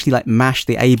 you can actually like mash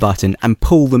the A button and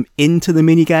pull them into the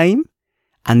minigame,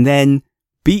 and then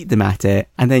beat them at it,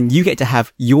 and then you get to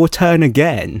have your turn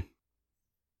again.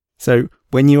 So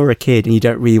when you're a kid and you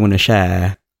don't really want to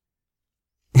share,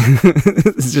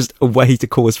 it's just a way to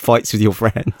cause fights with your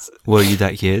friends. Were you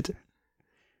that kid?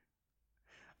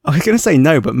 I was going to say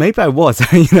no, but maybe I was.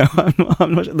 I'm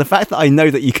not sure. The fact that I know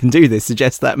that you can do this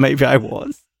suggests that maybe I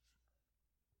was.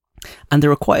 And there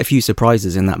are quite a few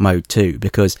surprises in that mode too,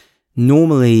 because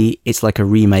normally it's like a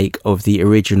remake of the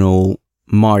original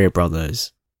Mario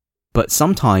Brothers. But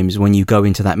sometimes when you go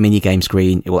into that minigame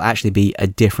screen, it will actually be a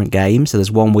different game. So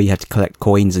there's one where you have to collect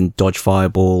coins and dodge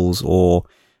fireballs, or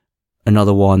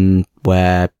another one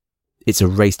where it's a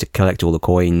race to collect all the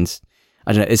coins.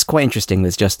 I don't know, it's quite interesting.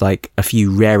 There's just like a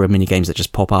few rarer minigames that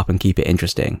just pop up and keep it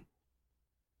interesting.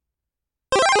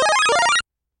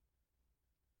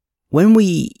 When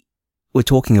we were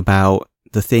talking about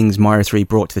the things Mario 3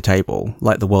 brought to the table,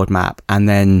 like the world map, and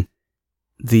then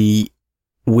the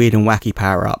weird and wacky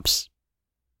power-ups,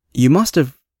 you must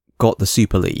have got the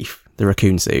Super Leaf, the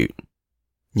raccoon suit.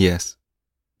 Yes.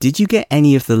 Did you get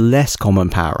any of the less common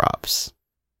power-ups?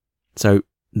 So,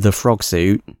 the frog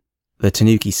suit, the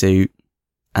Tanuki suit,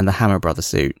 and the Hammer Brother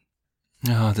suit.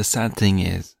 Oh, the sad thing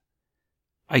is,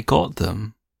 I got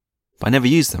them, but I never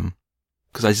used them,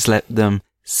 because I just let them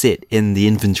sit in the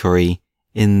inventory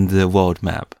in the world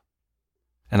map.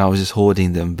 And I was just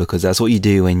hoarding them, because that's what you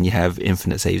do when you have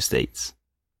infinite save states.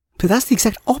 But that's the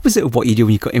exact opposite of what you do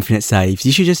when you've got infinite saves.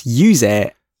 You should just use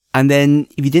it, and then,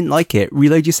 if you didn't like it,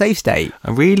 reload your save state.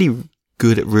 I'm really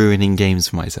good at ruining games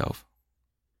for myself.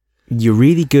 You're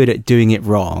really good at doing it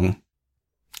wrong.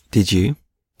 Did you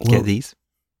get these?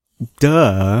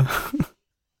 Duh.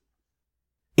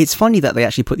 It's funny that they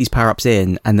actually put these power-ups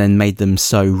in and then made them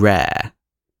so rare.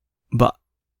 But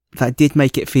that did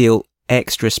make it feel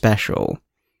extra special.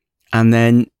 And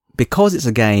then, because it's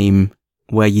a game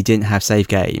where you didn't have save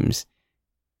games,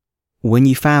 when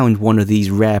you found one of these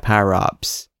rare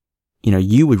power-ups, you know,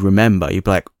 you would remember, you'd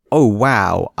be like, oh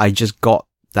wow, I just got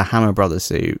the Hammer Brothers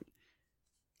suit.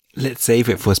 Let's save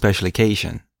it for a special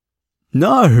occasion.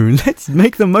 No, let's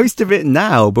make the most of it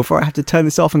now before I have to turn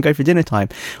this off and go for dinner time.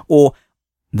 Or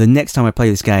the next time I play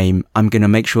this game, I'm going to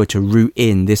make sure to route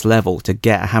in this level to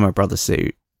get a Hammer Brothers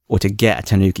suit, or to get a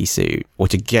Tanuki suit, or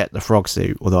to get the frog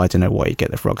suit. Although I don't know why you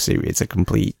get the frog suit. It's a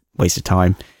complete waste of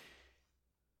time.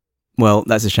 Well,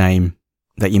 that's a shame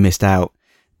that you missed out.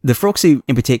 The frog suit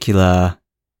in particular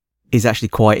is actually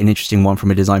quite an interesting one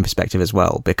from a design perspective as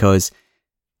well, because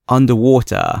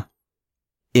underwater,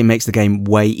 it makes the game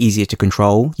way easier to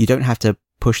control. You don't have to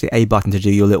push the A button to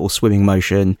do your little swimming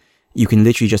motion. You can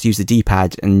literally just use the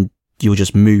D-pad and you'll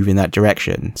just move in that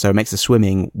direction. So it makes the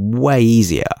swimming way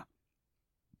easier.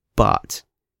 But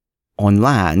on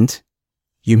land,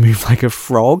 you move like a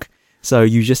frog. So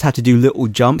you just have to do little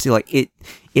jumps. It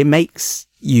makes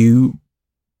you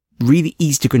really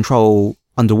easy to control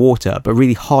underwater, but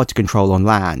really hard to control on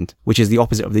land, which is the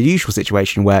opposite of the usual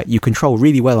situation where you control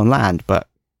really well on land, but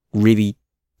really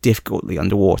difficultly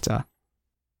underwater.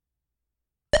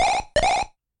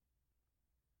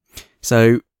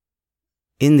 So,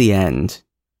 in the end,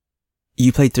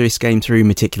 you played through this game through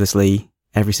meticulously,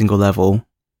 every single level,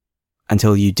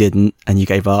 until you didn't, and you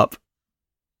gave up.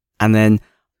 And then,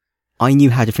 I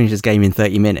knew how to finish this game in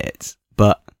 30 minutes,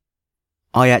 but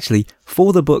I actually,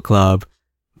 for the book club,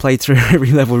 played through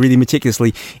every level really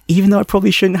meticulously, even though I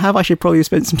probably shouldn't have. I should probably have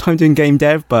spent some time doing game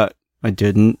dev, but I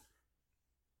didn't.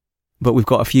 But we've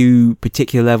got a few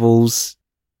particular levels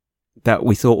that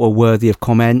we thought were worthy of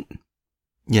comment.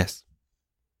 Yes.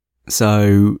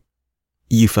 So,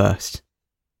 you first.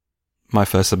 My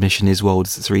first submission is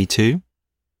Worlds 3-2.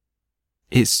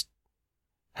 It's...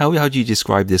 How do you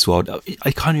describe this world?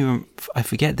 I can't even... I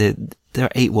forget that there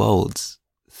are 8 worlds.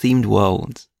 Themed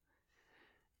worlds.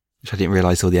 Which I didn't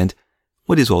realise till the end.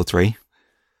 What is World 3?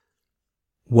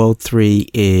 World 3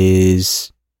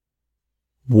 is...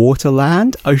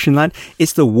 Waterland? Oceanland?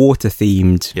 It's the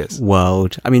water-themed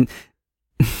world. I mean,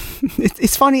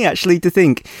 it's funny actually to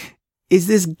think, is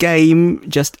this game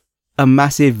just a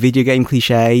massive video game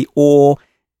cliche, or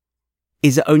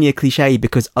is it only a cliche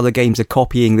because other games are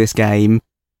copying this game?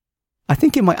 I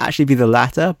think it might actually be the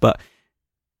latter, but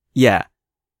yeah.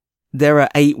 There are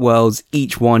 8 worlds,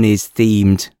 each one is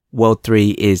themed. World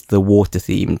 3 is the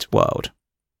water-themed world.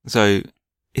 So,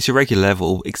 it's a regular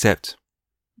level, except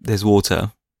there's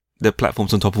water. The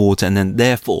platform's on top of water, and then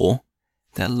therefore,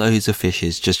 there are loads of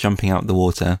fishes just jumping out of the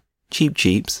water.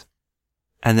 Cheeps.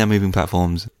 And they're moving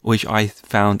platforms, which I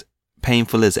found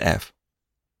painful as F.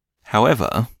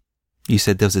 However, you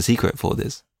said there was a secret for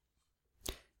this.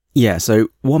 Yeah, so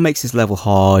what makes this level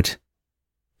hard?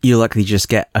 You'll likely just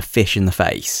get a fish in the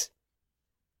face.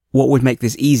 What would make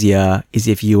this easier is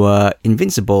if you were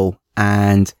invincible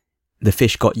and the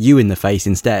fish got you in the face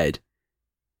instead.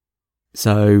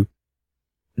 So,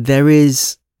 there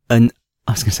is an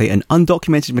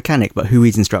undocumented mechanic, but who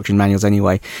reads instruction manuals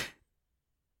anyway?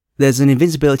 There's an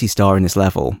invincibility star in this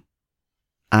level.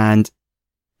 And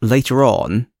later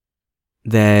on,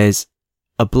 there's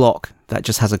a block that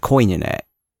just has a coin in it.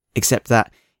 Except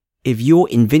that if you're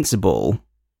invincible,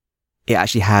 it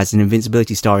actually has an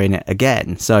invincibility star in it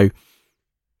again. So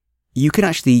you can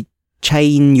actually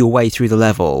chain your way through the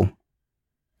level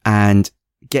and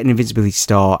get an invincibility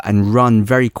star and run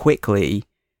very quickly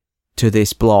to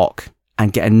this block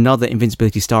and get another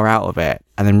invincibility star out of it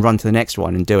and then run to the next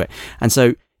one and do it. And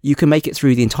so you can make it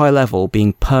through the entire level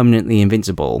being permanently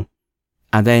invincible,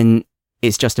 and then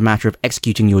it's just a matter of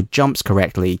executing your jumps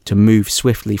correctly to move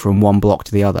swiftly from one block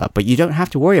to the other. But you don't have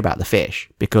to worry about the fish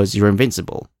because you're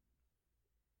invincible.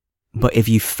 But if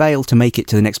you fail to make it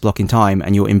to the next block in time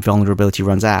and your invulnerability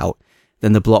runs out,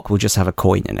 then the block will just have a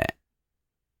coin in it.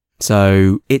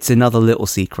 So it's another little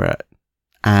secret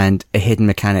and a hidden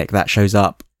mechanic that shows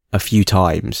up a few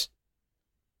times.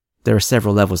 There are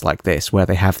several levels like this where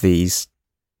they have these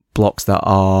blocks that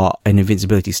are an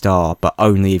invincibility star, but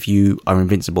only if you are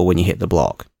invincible when you hit the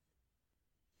block.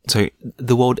 So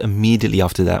the world immediately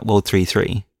after that, World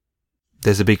 3-3,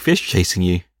 there's a big fish chasing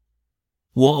you.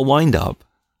 What a wind-up.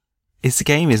 This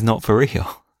game is not for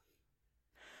real.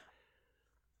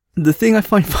 The thing I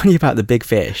find funny about the big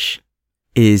fish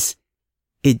is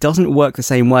it doesn't work the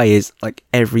same way as like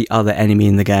every other enemy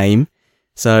in the game.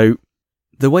 So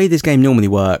the way this game normally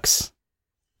works,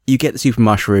 you get the super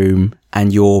mushroom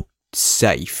and you're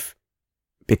safe,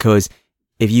 because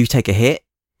if you take a hit,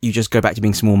 you just go back to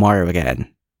being Small Mario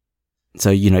again. So,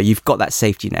 you've got that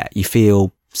safety net. You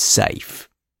feel safe.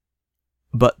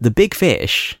 But the big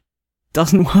fish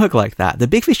doesn't work like that. The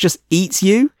big fish just eats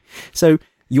you. So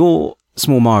you're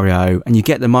small Mario and you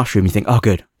get the mushroom. You think, oh,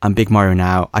 good. I'm big Mario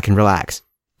now. I can relax.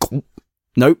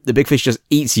 Nope. The big fish just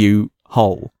eats you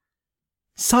whole.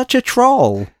 Such a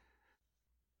troll.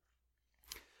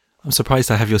 I'm surprised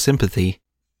I have your sympathy.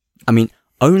 I mean,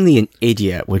 only an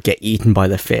idiot would get eaten by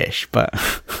the fish, but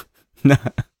no.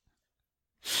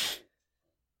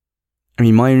 I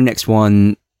mean, my next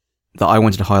one that I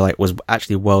wanted to highlight was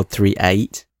actually World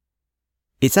 3-8.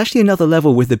 It's actually another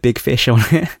level with the big fish on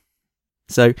it.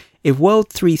 So if World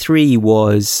 3-3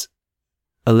 was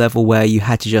a level where you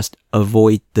had to just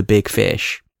avoid the big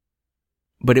fish,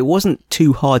 but it wasn't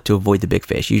too hard to avoid the big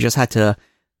fish. You just had to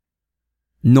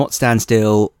not stand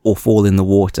still or fall in the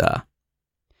water.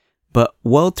 But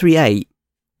World 3-8,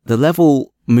 the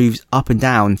level moves up and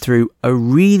down through a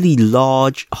really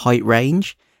large height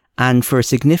range, and for a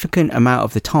significant amount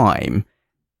of the time,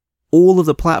 all of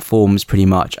the platforms pretty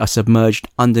much are submerged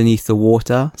underneath the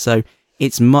water, so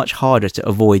it's much harder to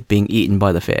avoid being eaten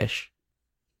by the fish.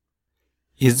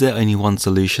 Is there only one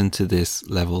solution to this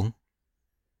level?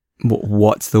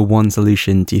 What's the one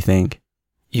solution, do you think?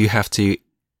 You have to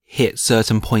hit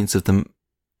certain points of the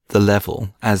level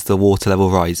as the water level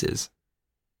rises.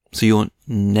 So you're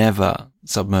never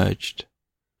submerged.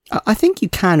 I think you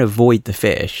can avoid the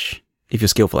fish if you're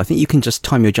skillful. I think you can just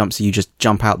time your jump so you just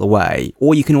jump out the way,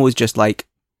 or you can always just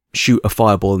shoot a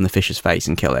fireball in the fish's face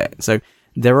and kill it. So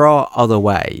there are other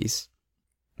ways,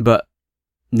 but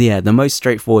yeah, the most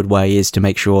straightforward way is to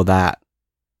make sure that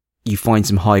you find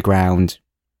some high ground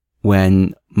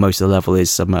when most of the level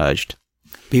is submerged.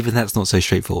 But even that's not so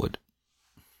straightforward.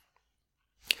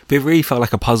 But it really felt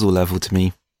like a puzzle level to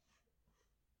me.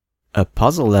 A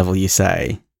puzzle level, you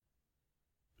say?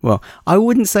 Well, I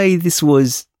wouldn't say this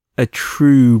was a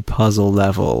true puzzle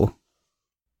level,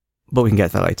 but we can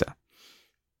get to that later.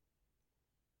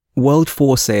 World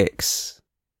 4-6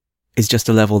 is just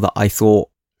a level that I thought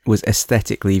was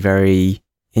aesthetically very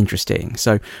interesting.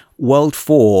 So World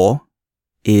 4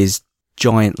 is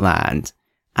giant land,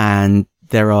 and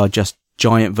there are just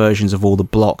giant versions of all the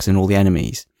blocks and all the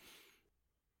enemies.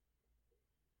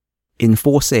 In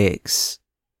 4-6,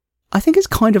 I think it's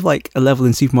kind of like a level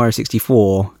in Super Mario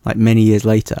 64, many years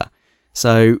later.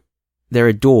 So there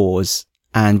are doors,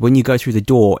 and when you go through the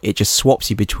door, it just swaps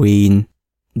you between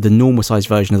the normal size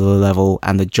version of the level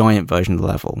and the giant version of the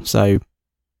level. So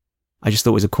I just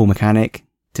thought it was a cool mechanic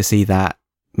to see that,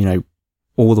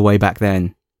 all the way back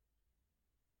then.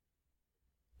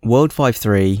 World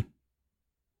 5-3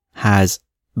 has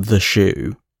the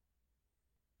shoe.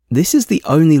 This is the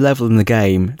only level in the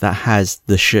game that has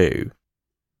the shoe.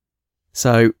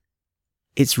 So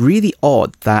it's really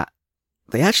odd that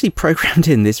they actually programmed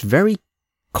in this very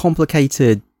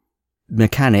complicated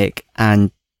mechanic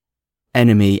and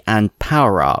enemy and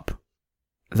power-up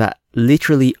that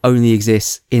literally only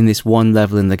exists in this one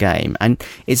level in the game. And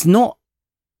it's not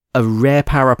a rare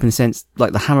power-up in the sense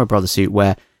like the Hammer Brothers suit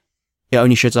where it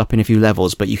only shows up in a few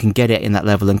levels, but you can get it in that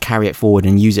level and carry it forward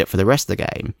and use it for the rest of the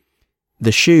game.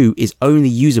 The shoe is only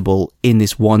usable in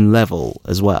this one level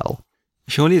as well.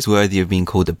 Surely it's worthy of being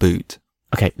called a boot.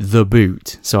 Okay, the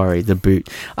boot. Sorry, the boot.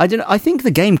 I don't know. I think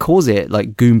the game calls it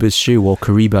Goomba's shoe or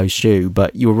Karibo's shoe,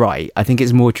 but you're right. I think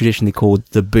it's more traditionally called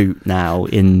the boot now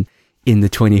in the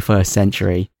 21st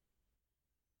century.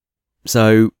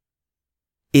 So,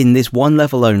 in this one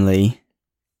level only,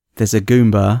 there's a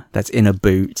Goomba that's in a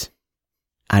boot,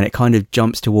 and it kind of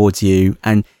jumps towards you,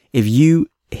 and if you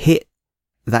hit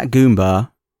that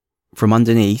Goomba from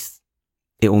underneath,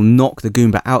 it will knock the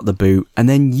Goomba out the boot, and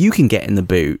then you can get in the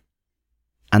boot.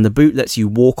 And the boot lets you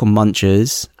walk on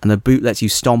munchers, and the boot lets you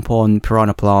stomp on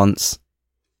piranha plants.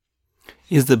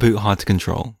 Is the boot hard to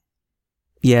control?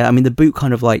 Yeah, I mean, the boot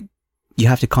kind of you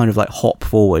have to kind of hop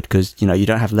forward because, you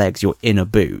don't have legs, you're in a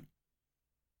boot.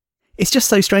 It's just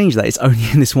so strange that it's only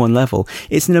in this one level.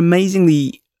 It's an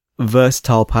amazingly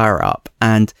versatile power-up,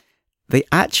 and they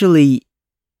actually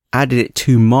added it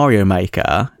to Mario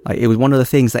Maker. It was one of the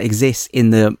things that exists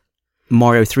in the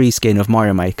Mario 3 skin of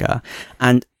Mario Maker,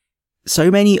 and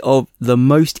so many of the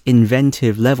most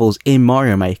inventive levels in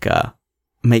Mario Maker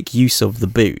make use of the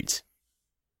boot.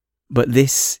 But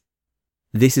this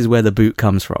is where the boot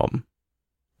comes from.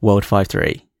 World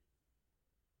 5-3.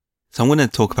 So I'm going to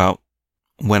talk about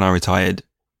when I retired.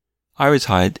 I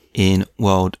retired in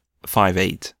World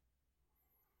 5-8.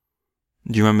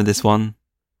 Do you remember this one?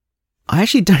 I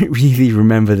actually don't really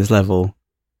remember this level.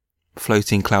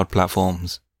 Floating cloud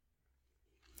platforms.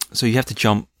 So you have to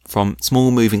jump from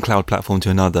small moving cloud platform to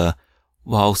another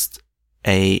whilst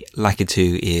a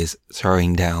Lakitu is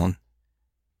throwing down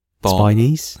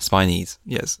Spinies,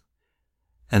 yes.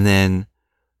 And then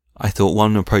I thought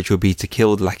one approach would be to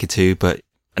kill the Lakitu, but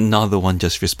another one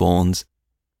just respawns.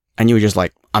 And you were just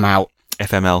like, I'm out.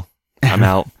 FML, I'm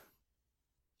out.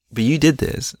 But you did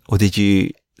this, or did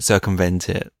you circumvent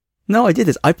it? No, I did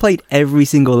this. I played every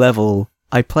single level.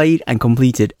 I played and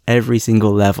completed every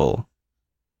single level.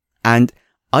 And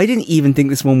I didn't even think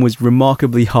this one was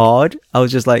remarkably hard. I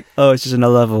was just like, oh, it's just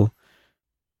another level.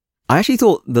 I actually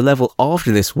thought the level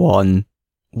after this one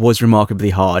was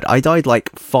remarkably hard. I died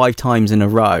like 5 times in a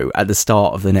row at the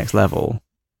start of the next level.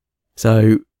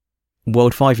 So,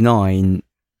 World 5-9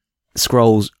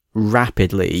 scrolls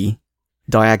rapidly,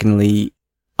 diagonally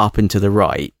up and to the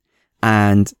right,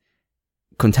 and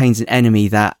contains an enemy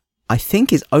that I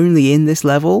think is only in this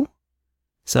level.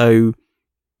 So,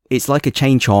 it's like a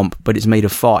chain chomp, but it's made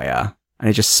of fire, and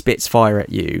it just spits fire at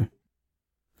you.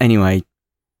 Anyway,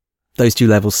 those 2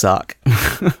 levels suck.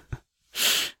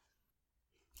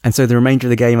 And so the remainder of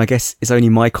the game, I guess, is only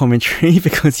my commentary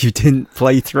because you didn't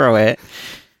play through it.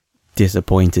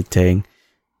 Disappointed thing.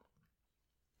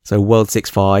 So World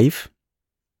 6-5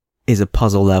 is a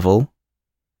puzzle level,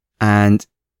 and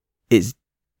it's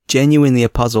genuinely a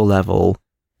puzzle level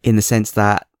in the sense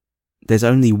that there's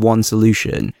only one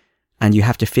solution, and you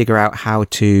have to figure out how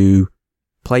to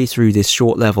play through this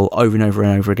short level over and over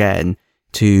and over again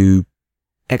to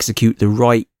execute the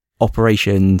right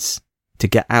operations to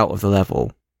get out of the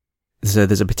level. So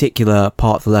there's a particular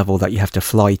part of the level that you have to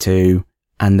fly to,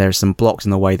 and there's some blocks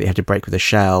in the way that you have to break with a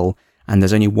shell, and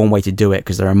there's only one way to do it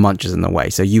because there are munchers in the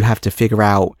way. So you have to figure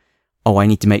out, oh, I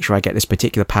need to make sure I get this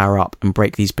particular power up and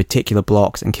break these particular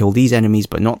blocks and kill these enemies,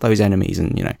 but not those enemies.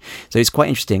 And, you know, so it's quite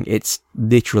interesting. It's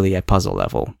literally a puzzle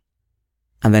level.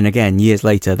 And then again, years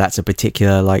later, that's a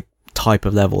particular like type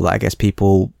of level that I guess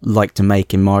people like to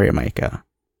make in Mario Maker.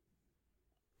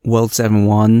 World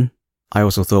 7-1, I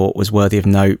also thought was worthy of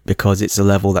note because it's a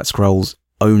level that scrolls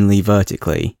only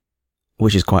vertically,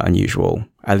 which is quite unusual,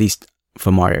 at least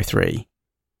for Mario 3.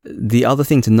 The other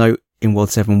thing to note in World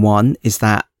 7-1 is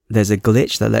that there's a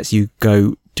glitch that lets you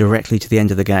go directly to the end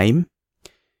of the game.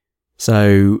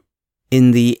 So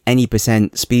in the any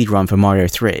percent speedrun for Mario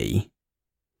 3,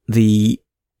 the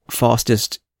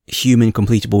fastest human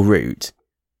completable route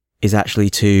is actually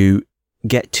to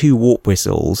get 2 warp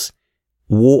whistles,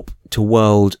 warp to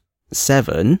World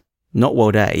 7, not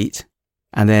World 8,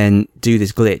 and then do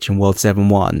this glitch in World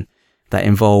 7-1 that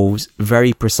involves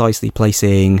very precisely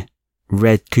placing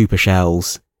red Koopa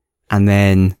shells and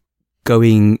then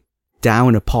going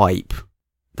down a pipe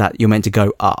that you're meant to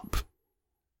go up.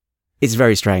 It's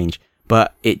very strange,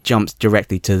 but it jumps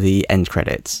directly to the end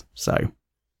credits, so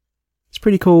it's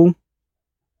pretty cool.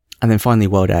 And then finally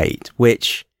World 8,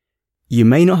 which you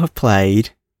may not have played,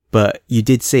 but you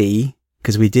did see,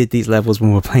 because we did these levels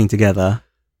when we were playing together.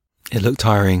 It looked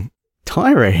tiring.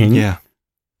 Tiring? Yeah.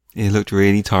 It looked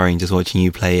really tiring just watching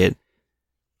you play it.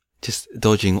 Just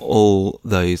dodging all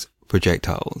those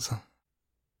projectiles.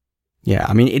 Yeah,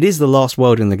 I mean, it is the last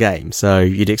world in the game, so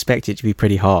you'd expect it to be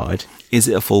pretty hard. Is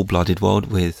it a full-blooded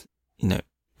world with,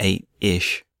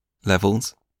 8-ish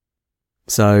levels?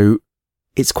 So,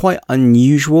 it's quite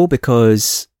unusual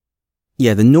because,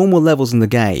 yeah, the normal levels in the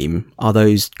game are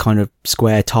those kind of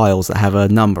square tiles that have a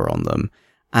number on them.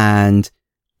 And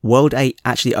World 8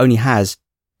 actually only has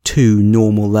 2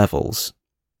 normal levels.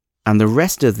 And the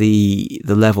rest of the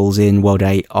levels in World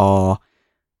 8 are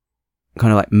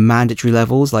kind of like mandatory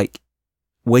levels. Like,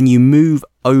 when you move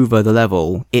over the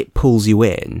level, it pulls you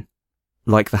in,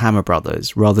 like the Hammer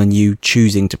Brothers, rather than you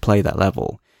choosing to play that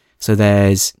level. So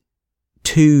there's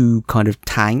 2 kind of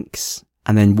tanks,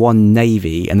 and then 1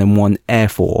 navy, and then 1 air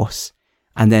force,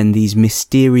 and then these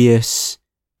mysterious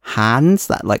hands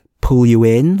that like pull you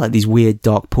in, like these weird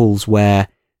dark pulls where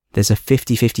there's a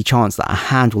 50-50 chance that a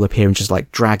hand will appear and just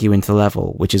like drag you into the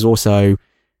level, which is also,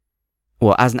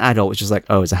 well, as an adult, it's just like,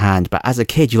 oh, it's a hand. But as a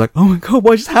kid, you're like, oh my God,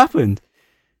 what just happened?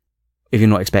 If you're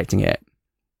not expecting it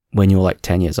when you're like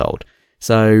 10 years old.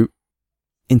 So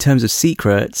in terms of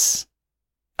secrets,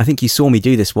 I think you saw me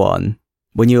do this one.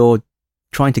 When you're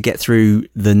trying to get through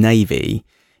the navy,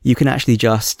 you can actually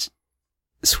just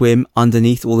swim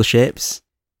underneath all the ships.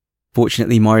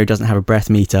 Fortunately, Mario doesn't have a breath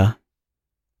meter,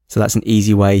 so that's an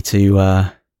easy way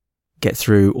to get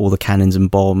through all the cannons and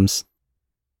bombs.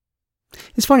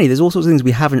 It's funny, there's all sorts of things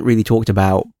we haven't really talked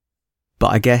about, but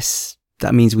I guess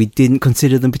that means we didn't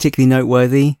consider them particularly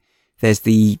noteworthy. There's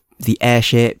the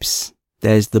airships,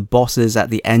 there's the bosses at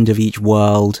the end of each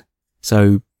world,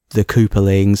 so the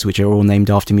Koopalings, which are all named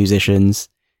after musicians,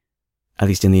 at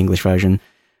least in the English version.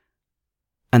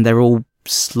 And they're all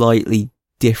slightly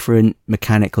different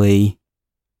mechanically.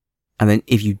 And then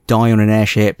if you die on an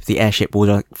airship, the airship will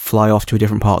like, fly off to a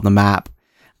different part of the map.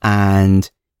 And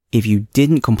if you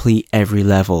didn't complete every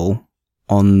level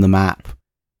on the map,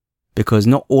 because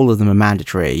not all of them are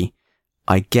mandatory,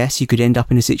 I guess you could end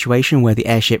up in a situation where the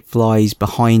airship flies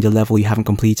behind a level you haven't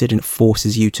completed and it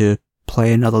forces you to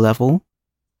play another level.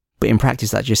 But in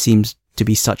practice, that just seems to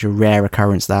be such a rare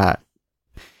occurrence that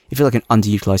it feels like an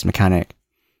underutilized mechanic.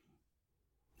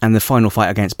 And the final fight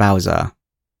against Bowser,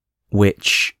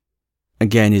 which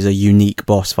again is a unique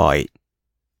boss fight,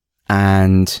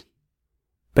 and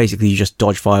basically you just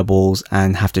dodge fireballs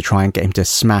and have to try and get him to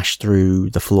smash through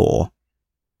the floor.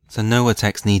 So no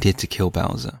attacks needed to kill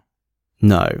Bowser?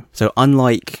 No. So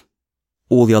unlike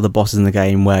all the other bosses in the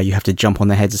game where you have to jump on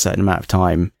their heads a certain amount of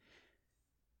time,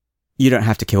 you don't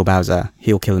have to kill Bowser.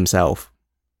 He'll kill himself.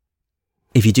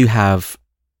 If you do have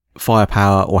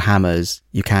firepower or hammers,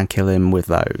 you can kill him with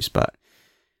those, but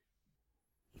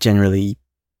generally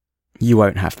you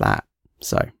won't have that.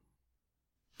 So.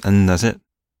 And that's it.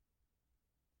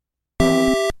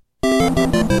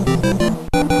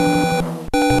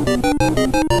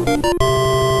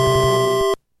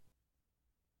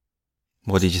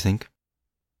 What did you think?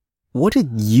 What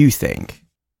did you think?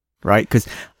 Right? Because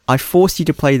I forced you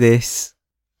to play this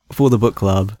for the book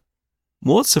club.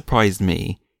 What surprised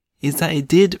me is that it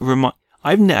did remind...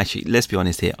 actually, let's be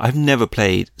honest here, I've never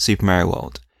played Super Mario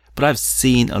World, but I've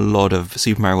seen a lot of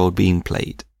Super Mario World being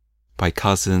played by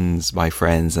cousins, by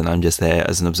friends, and I'm just there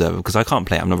as an observer because I can't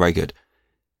play it, I'm not very good.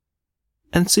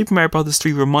 And Super Mario Bros.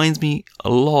 3 reminds me a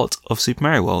lot of Super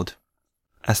Mario World.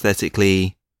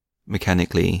 Aesthetically,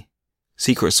 mechanically,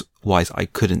 secrets-wise, I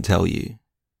couldn't tell you.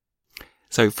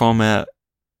 So from a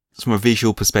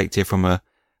visual perspective, from a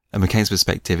mechanics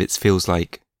perspective, it feels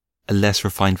like a less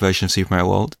refined version of Super Mario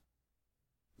World.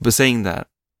 But saying that,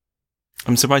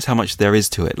 I'm surprised how much there is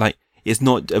to it. Like, it's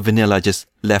not a vanilla just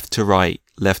left to right,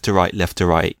 left to right, left to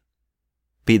right.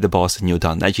 Beat the boss and you're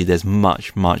done. Actually, there's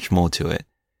much, much more to it.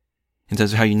 In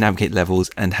terms of how you navigate levels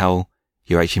and how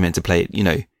you're actually meant to play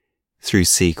it, through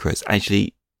secrets,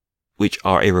 actually, which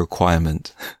are a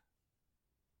requirement.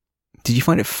 Did you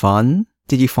find it fun?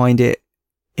 Did you find it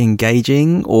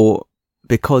engaging? Or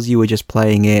because you were just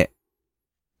playing it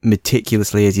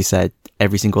meticulously, as you said,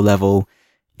 every single level,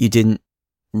 you didn't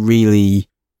really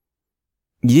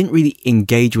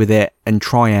engage with it and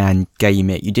try and game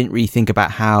it. You didn't really think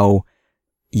about how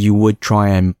you would try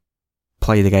and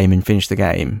play the game and finish the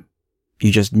game.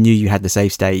 You just knew you had the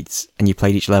save states and you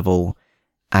played each level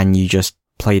and you just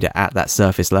played it at that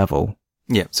surface level.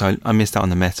 Yeah, so I missed out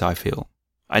on the meta, I feel.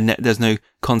 There's no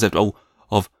concept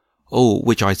of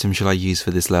which item should I use for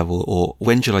this level, or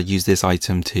when should I use this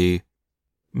item to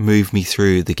move me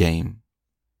through the game.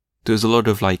 There's a lot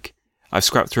of I've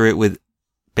scrapped through it with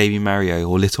Baby Mario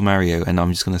or Little Mario, and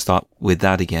I'm just going to start with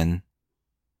that again.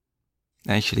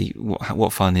 Actually,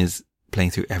 what fun is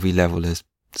playing through every level as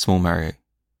Small Mario?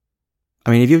 I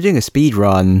mean, if you're doing a speed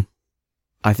run,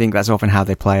 I think that's often how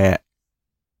they play it.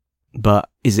 But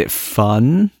is it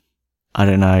fun? I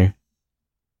don't know.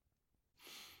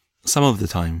 Some of the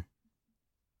time.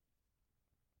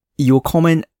 Your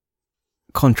comment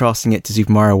contrasting it to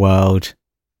Super Mario World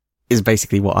is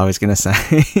basically what I was going to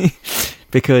say.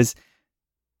 Because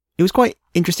it was quite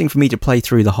interesting for me to play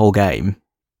through the whole game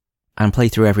and play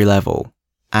through every level.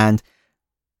 And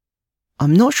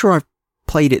I'm not sure I've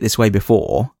played it this way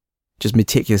before, just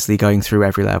meticulously going through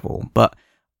every level. But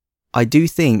I do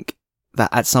think that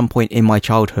at some point in my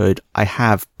childhood, I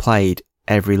have played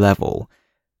every level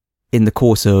in the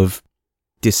course of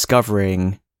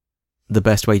discovering the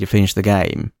best way to finish the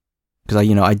game. Because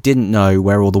I didn't know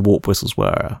where all the warp whistles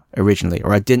were originally,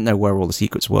 or I didn't know where all the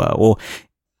secrets were, or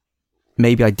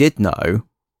maybe I did know,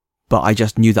 but I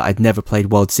just knew that I'd never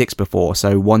played World 6 before.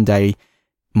 So one day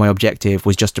my objective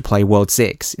was just to play World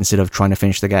 6 instead of trying to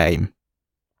finish the game,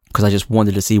 because I just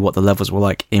wanted to see what the levels were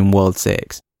like in World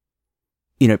 6.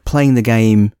 Playing the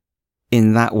game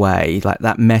in that way, like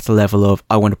that meta level of,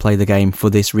 I want to play the game for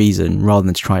this reason rather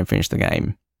than to try and finish the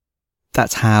game.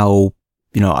 That's how,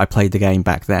 I played the game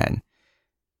back then.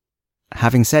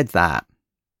 Having said that,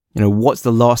 what's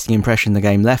the lasting impression the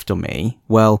game left on me?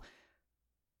 Well,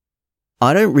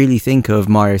 I don't really think of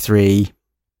Mario 3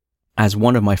 as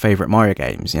one of my favourite Mario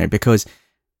games, because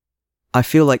I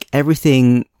feel like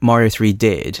everything Mario 3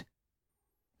 did,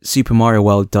 Super Mario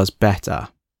World does better.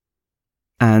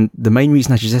 And the main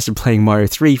reason I suggested playing Mario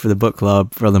 3 for the book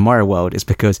club rather than Mario World is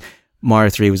because Mario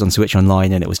 3 was on Switch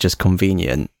Online and it was just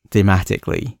convenient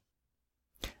thematically.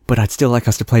 But I'd still like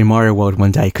us to play Mario World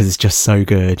one day because it's just so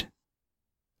good.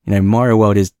 Mario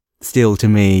World is still, to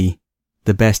me, the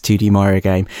the best 2D Mario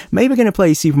game. Maybe I'm going to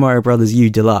play Super Mario Bros. U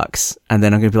Deluxe, and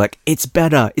then I'm going to be like, it's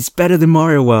better than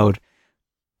Mario World.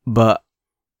 But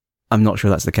I'm not sure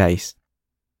that's the case.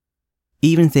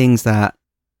 Even things that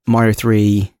Mario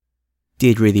 3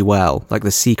 did really well, like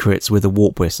the secrets with the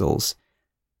warp whistles,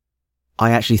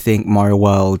 I actually think Mario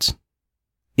World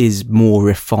is more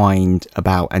refined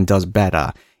about and does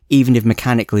better, even if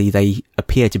mechanically they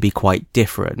appear to be quite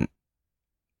different.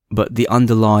 But the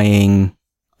underlying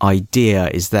idea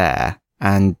is there,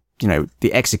 and, you know,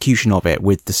 the execution of it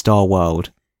with the Star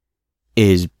World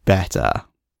is better.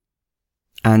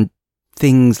 And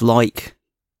things like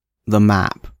the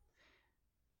map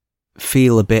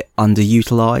feel a bit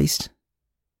underutilized,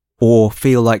 or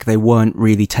feel like they weren't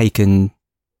really taken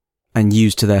and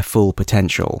used to their full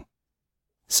potential.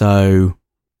 So,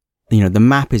 you know, the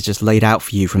map is just laid out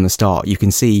for you from the start. You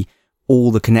can see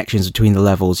all the connections between the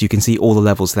levels. You can see all the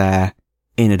levels there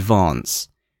in advance.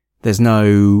 There's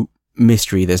no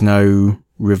mystery. There's no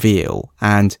reveal.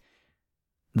 And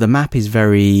the map is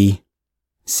very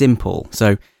simple.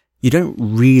 So you don't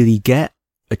really get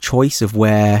a choice of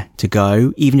where to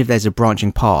go. Even if there's a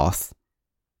branching path,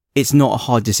 it's not a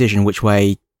hard decision which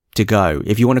way to go.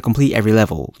 If you want to complete every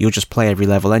level, you'll just play every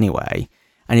level anyway.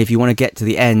 And if you want to get to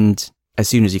the end as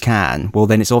soon as you can, well,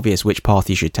 then it's obvious which path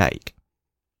you should take.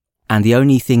 And the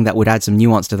only thing that would add some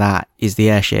nuance to that is the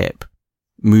airship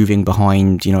moving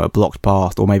behind, you know, a blocked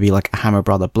path, or maybe like a Hammer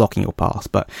Brother blocking your path.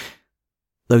 But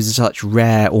those are such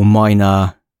rare or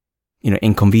minor, you know,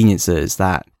 inconveniences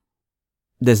that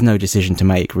there's no decision to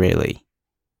make, really.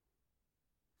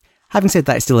 Having said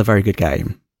that, it's still a very good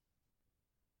game.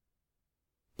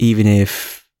 Even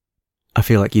if I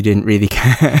feel like you didn't really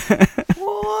care.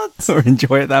 What? Or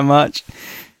enjoy it that much.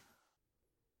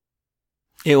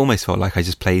 It almost felt like I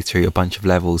just played through a bunch of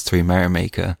levels through Mario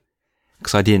Maker,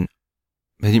 because they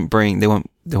weren't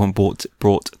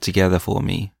brought together for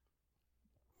me.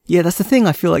 Yeah, that's the thing.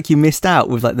 I feel like you missed out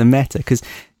with like the meta, because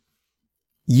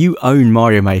you own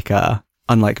Mario Maker,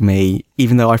 unlike me,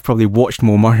 even though I've probably watched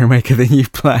more Mario Maker than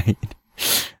you've played.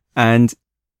 And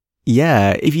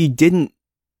yeah, if you didn't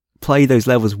play those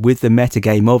levels with the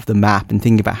metagame of the map and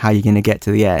think about how you're going to get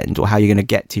to the end, or how you're going to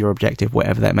get to your objective,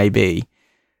 whatever that may be,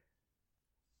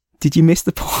 did you miss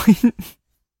the point?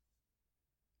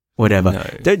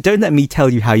 Whatever. No. Don't let me tell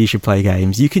you how you should play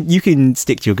games. You can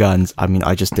stick to your guns. I mean,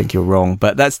 I just think you're wrong,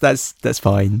 but that's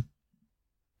fine.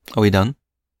 Are we done?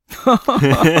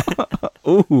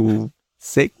 Ooh,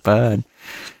 sick burn.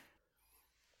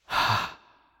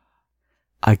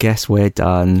 I guess we're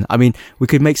done. I mean, we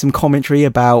could make some commentary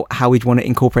about how we'd want to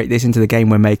incorporate this into the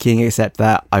game we're making, except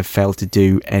that I've failed to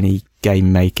do any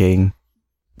game making.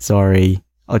 Sorry.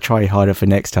 I'll try harder for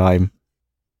next time.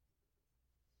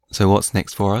 So what's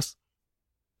next for us?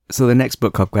 So the next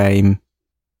book club game,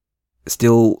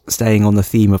 still staying on the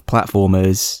theme of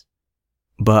platformers,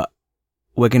 but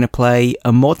we're going to play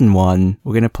a modern one.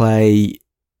 We're going to play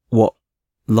what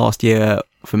last year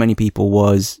for many people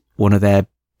was one of their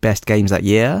best games that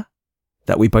year,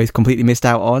 that we both completely missed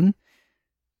out on.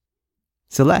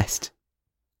 Celeste.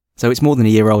 So it's more than a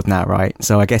year old now, right?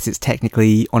 So I guess it's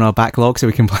technically on our backlog so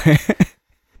we can play it.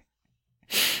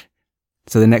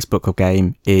 So the next book club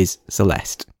game is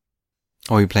Celeste.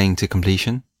 Are we playing to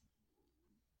completion?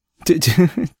 Do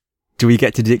we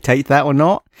get to dictate that or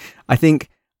not? I think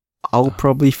I'll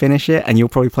probably finish it and you'll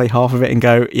probably play half of it and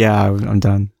go, yeah, I'm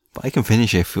done. But I can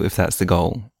finish it if that's the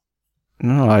goal.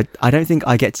 No, I don't think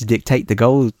I get to dictate the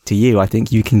goal to you. I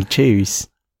think you can choose.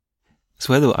 It's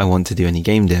whether I want to do any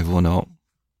game dev or not.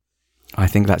 I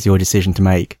think that's your decision to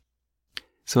make.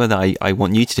 So whether I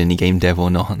want you to do any game dev or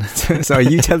not. So are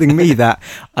you telling me that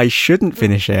I shouldn't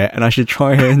finish it and I should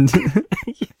try and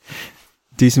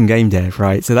do some game dev,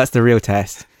 right? So that's the real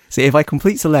test. So if I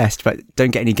complete Celeste but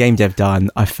don't get any game dev done,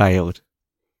 I failed.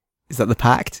 Is that the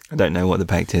pact? I don't know what the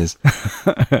pact is.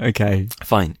 Okay.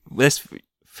 Fine. Let's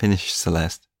finish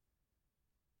Celeste.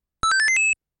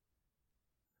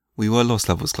 We were Lost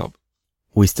Levels Club.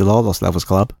 We still are Lost Levels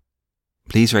Club.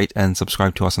 Please rate and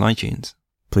subscribe to us on iTunes.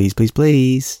 Please, please,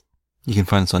 please. You can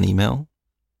find us on email.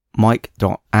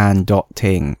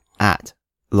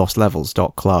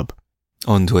 mike.and.ting@lostlevels.club.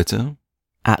 On Twitter.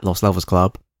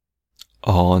 @lostlevelsclub.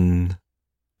 On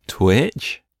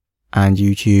Twitch. And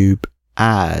YouTube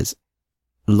as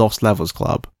Lost Levels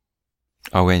Club.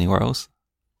 Are we anywhere else?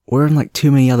 We're in like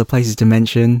too many other places to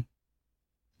mention.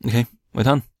 Okay, we're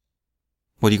done.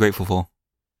 What are you grateful for?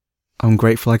 I'm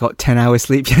grateful I got 10 hours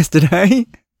sleep yesterday.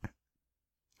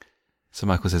 So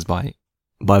Michael says bye.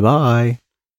 Bye bye.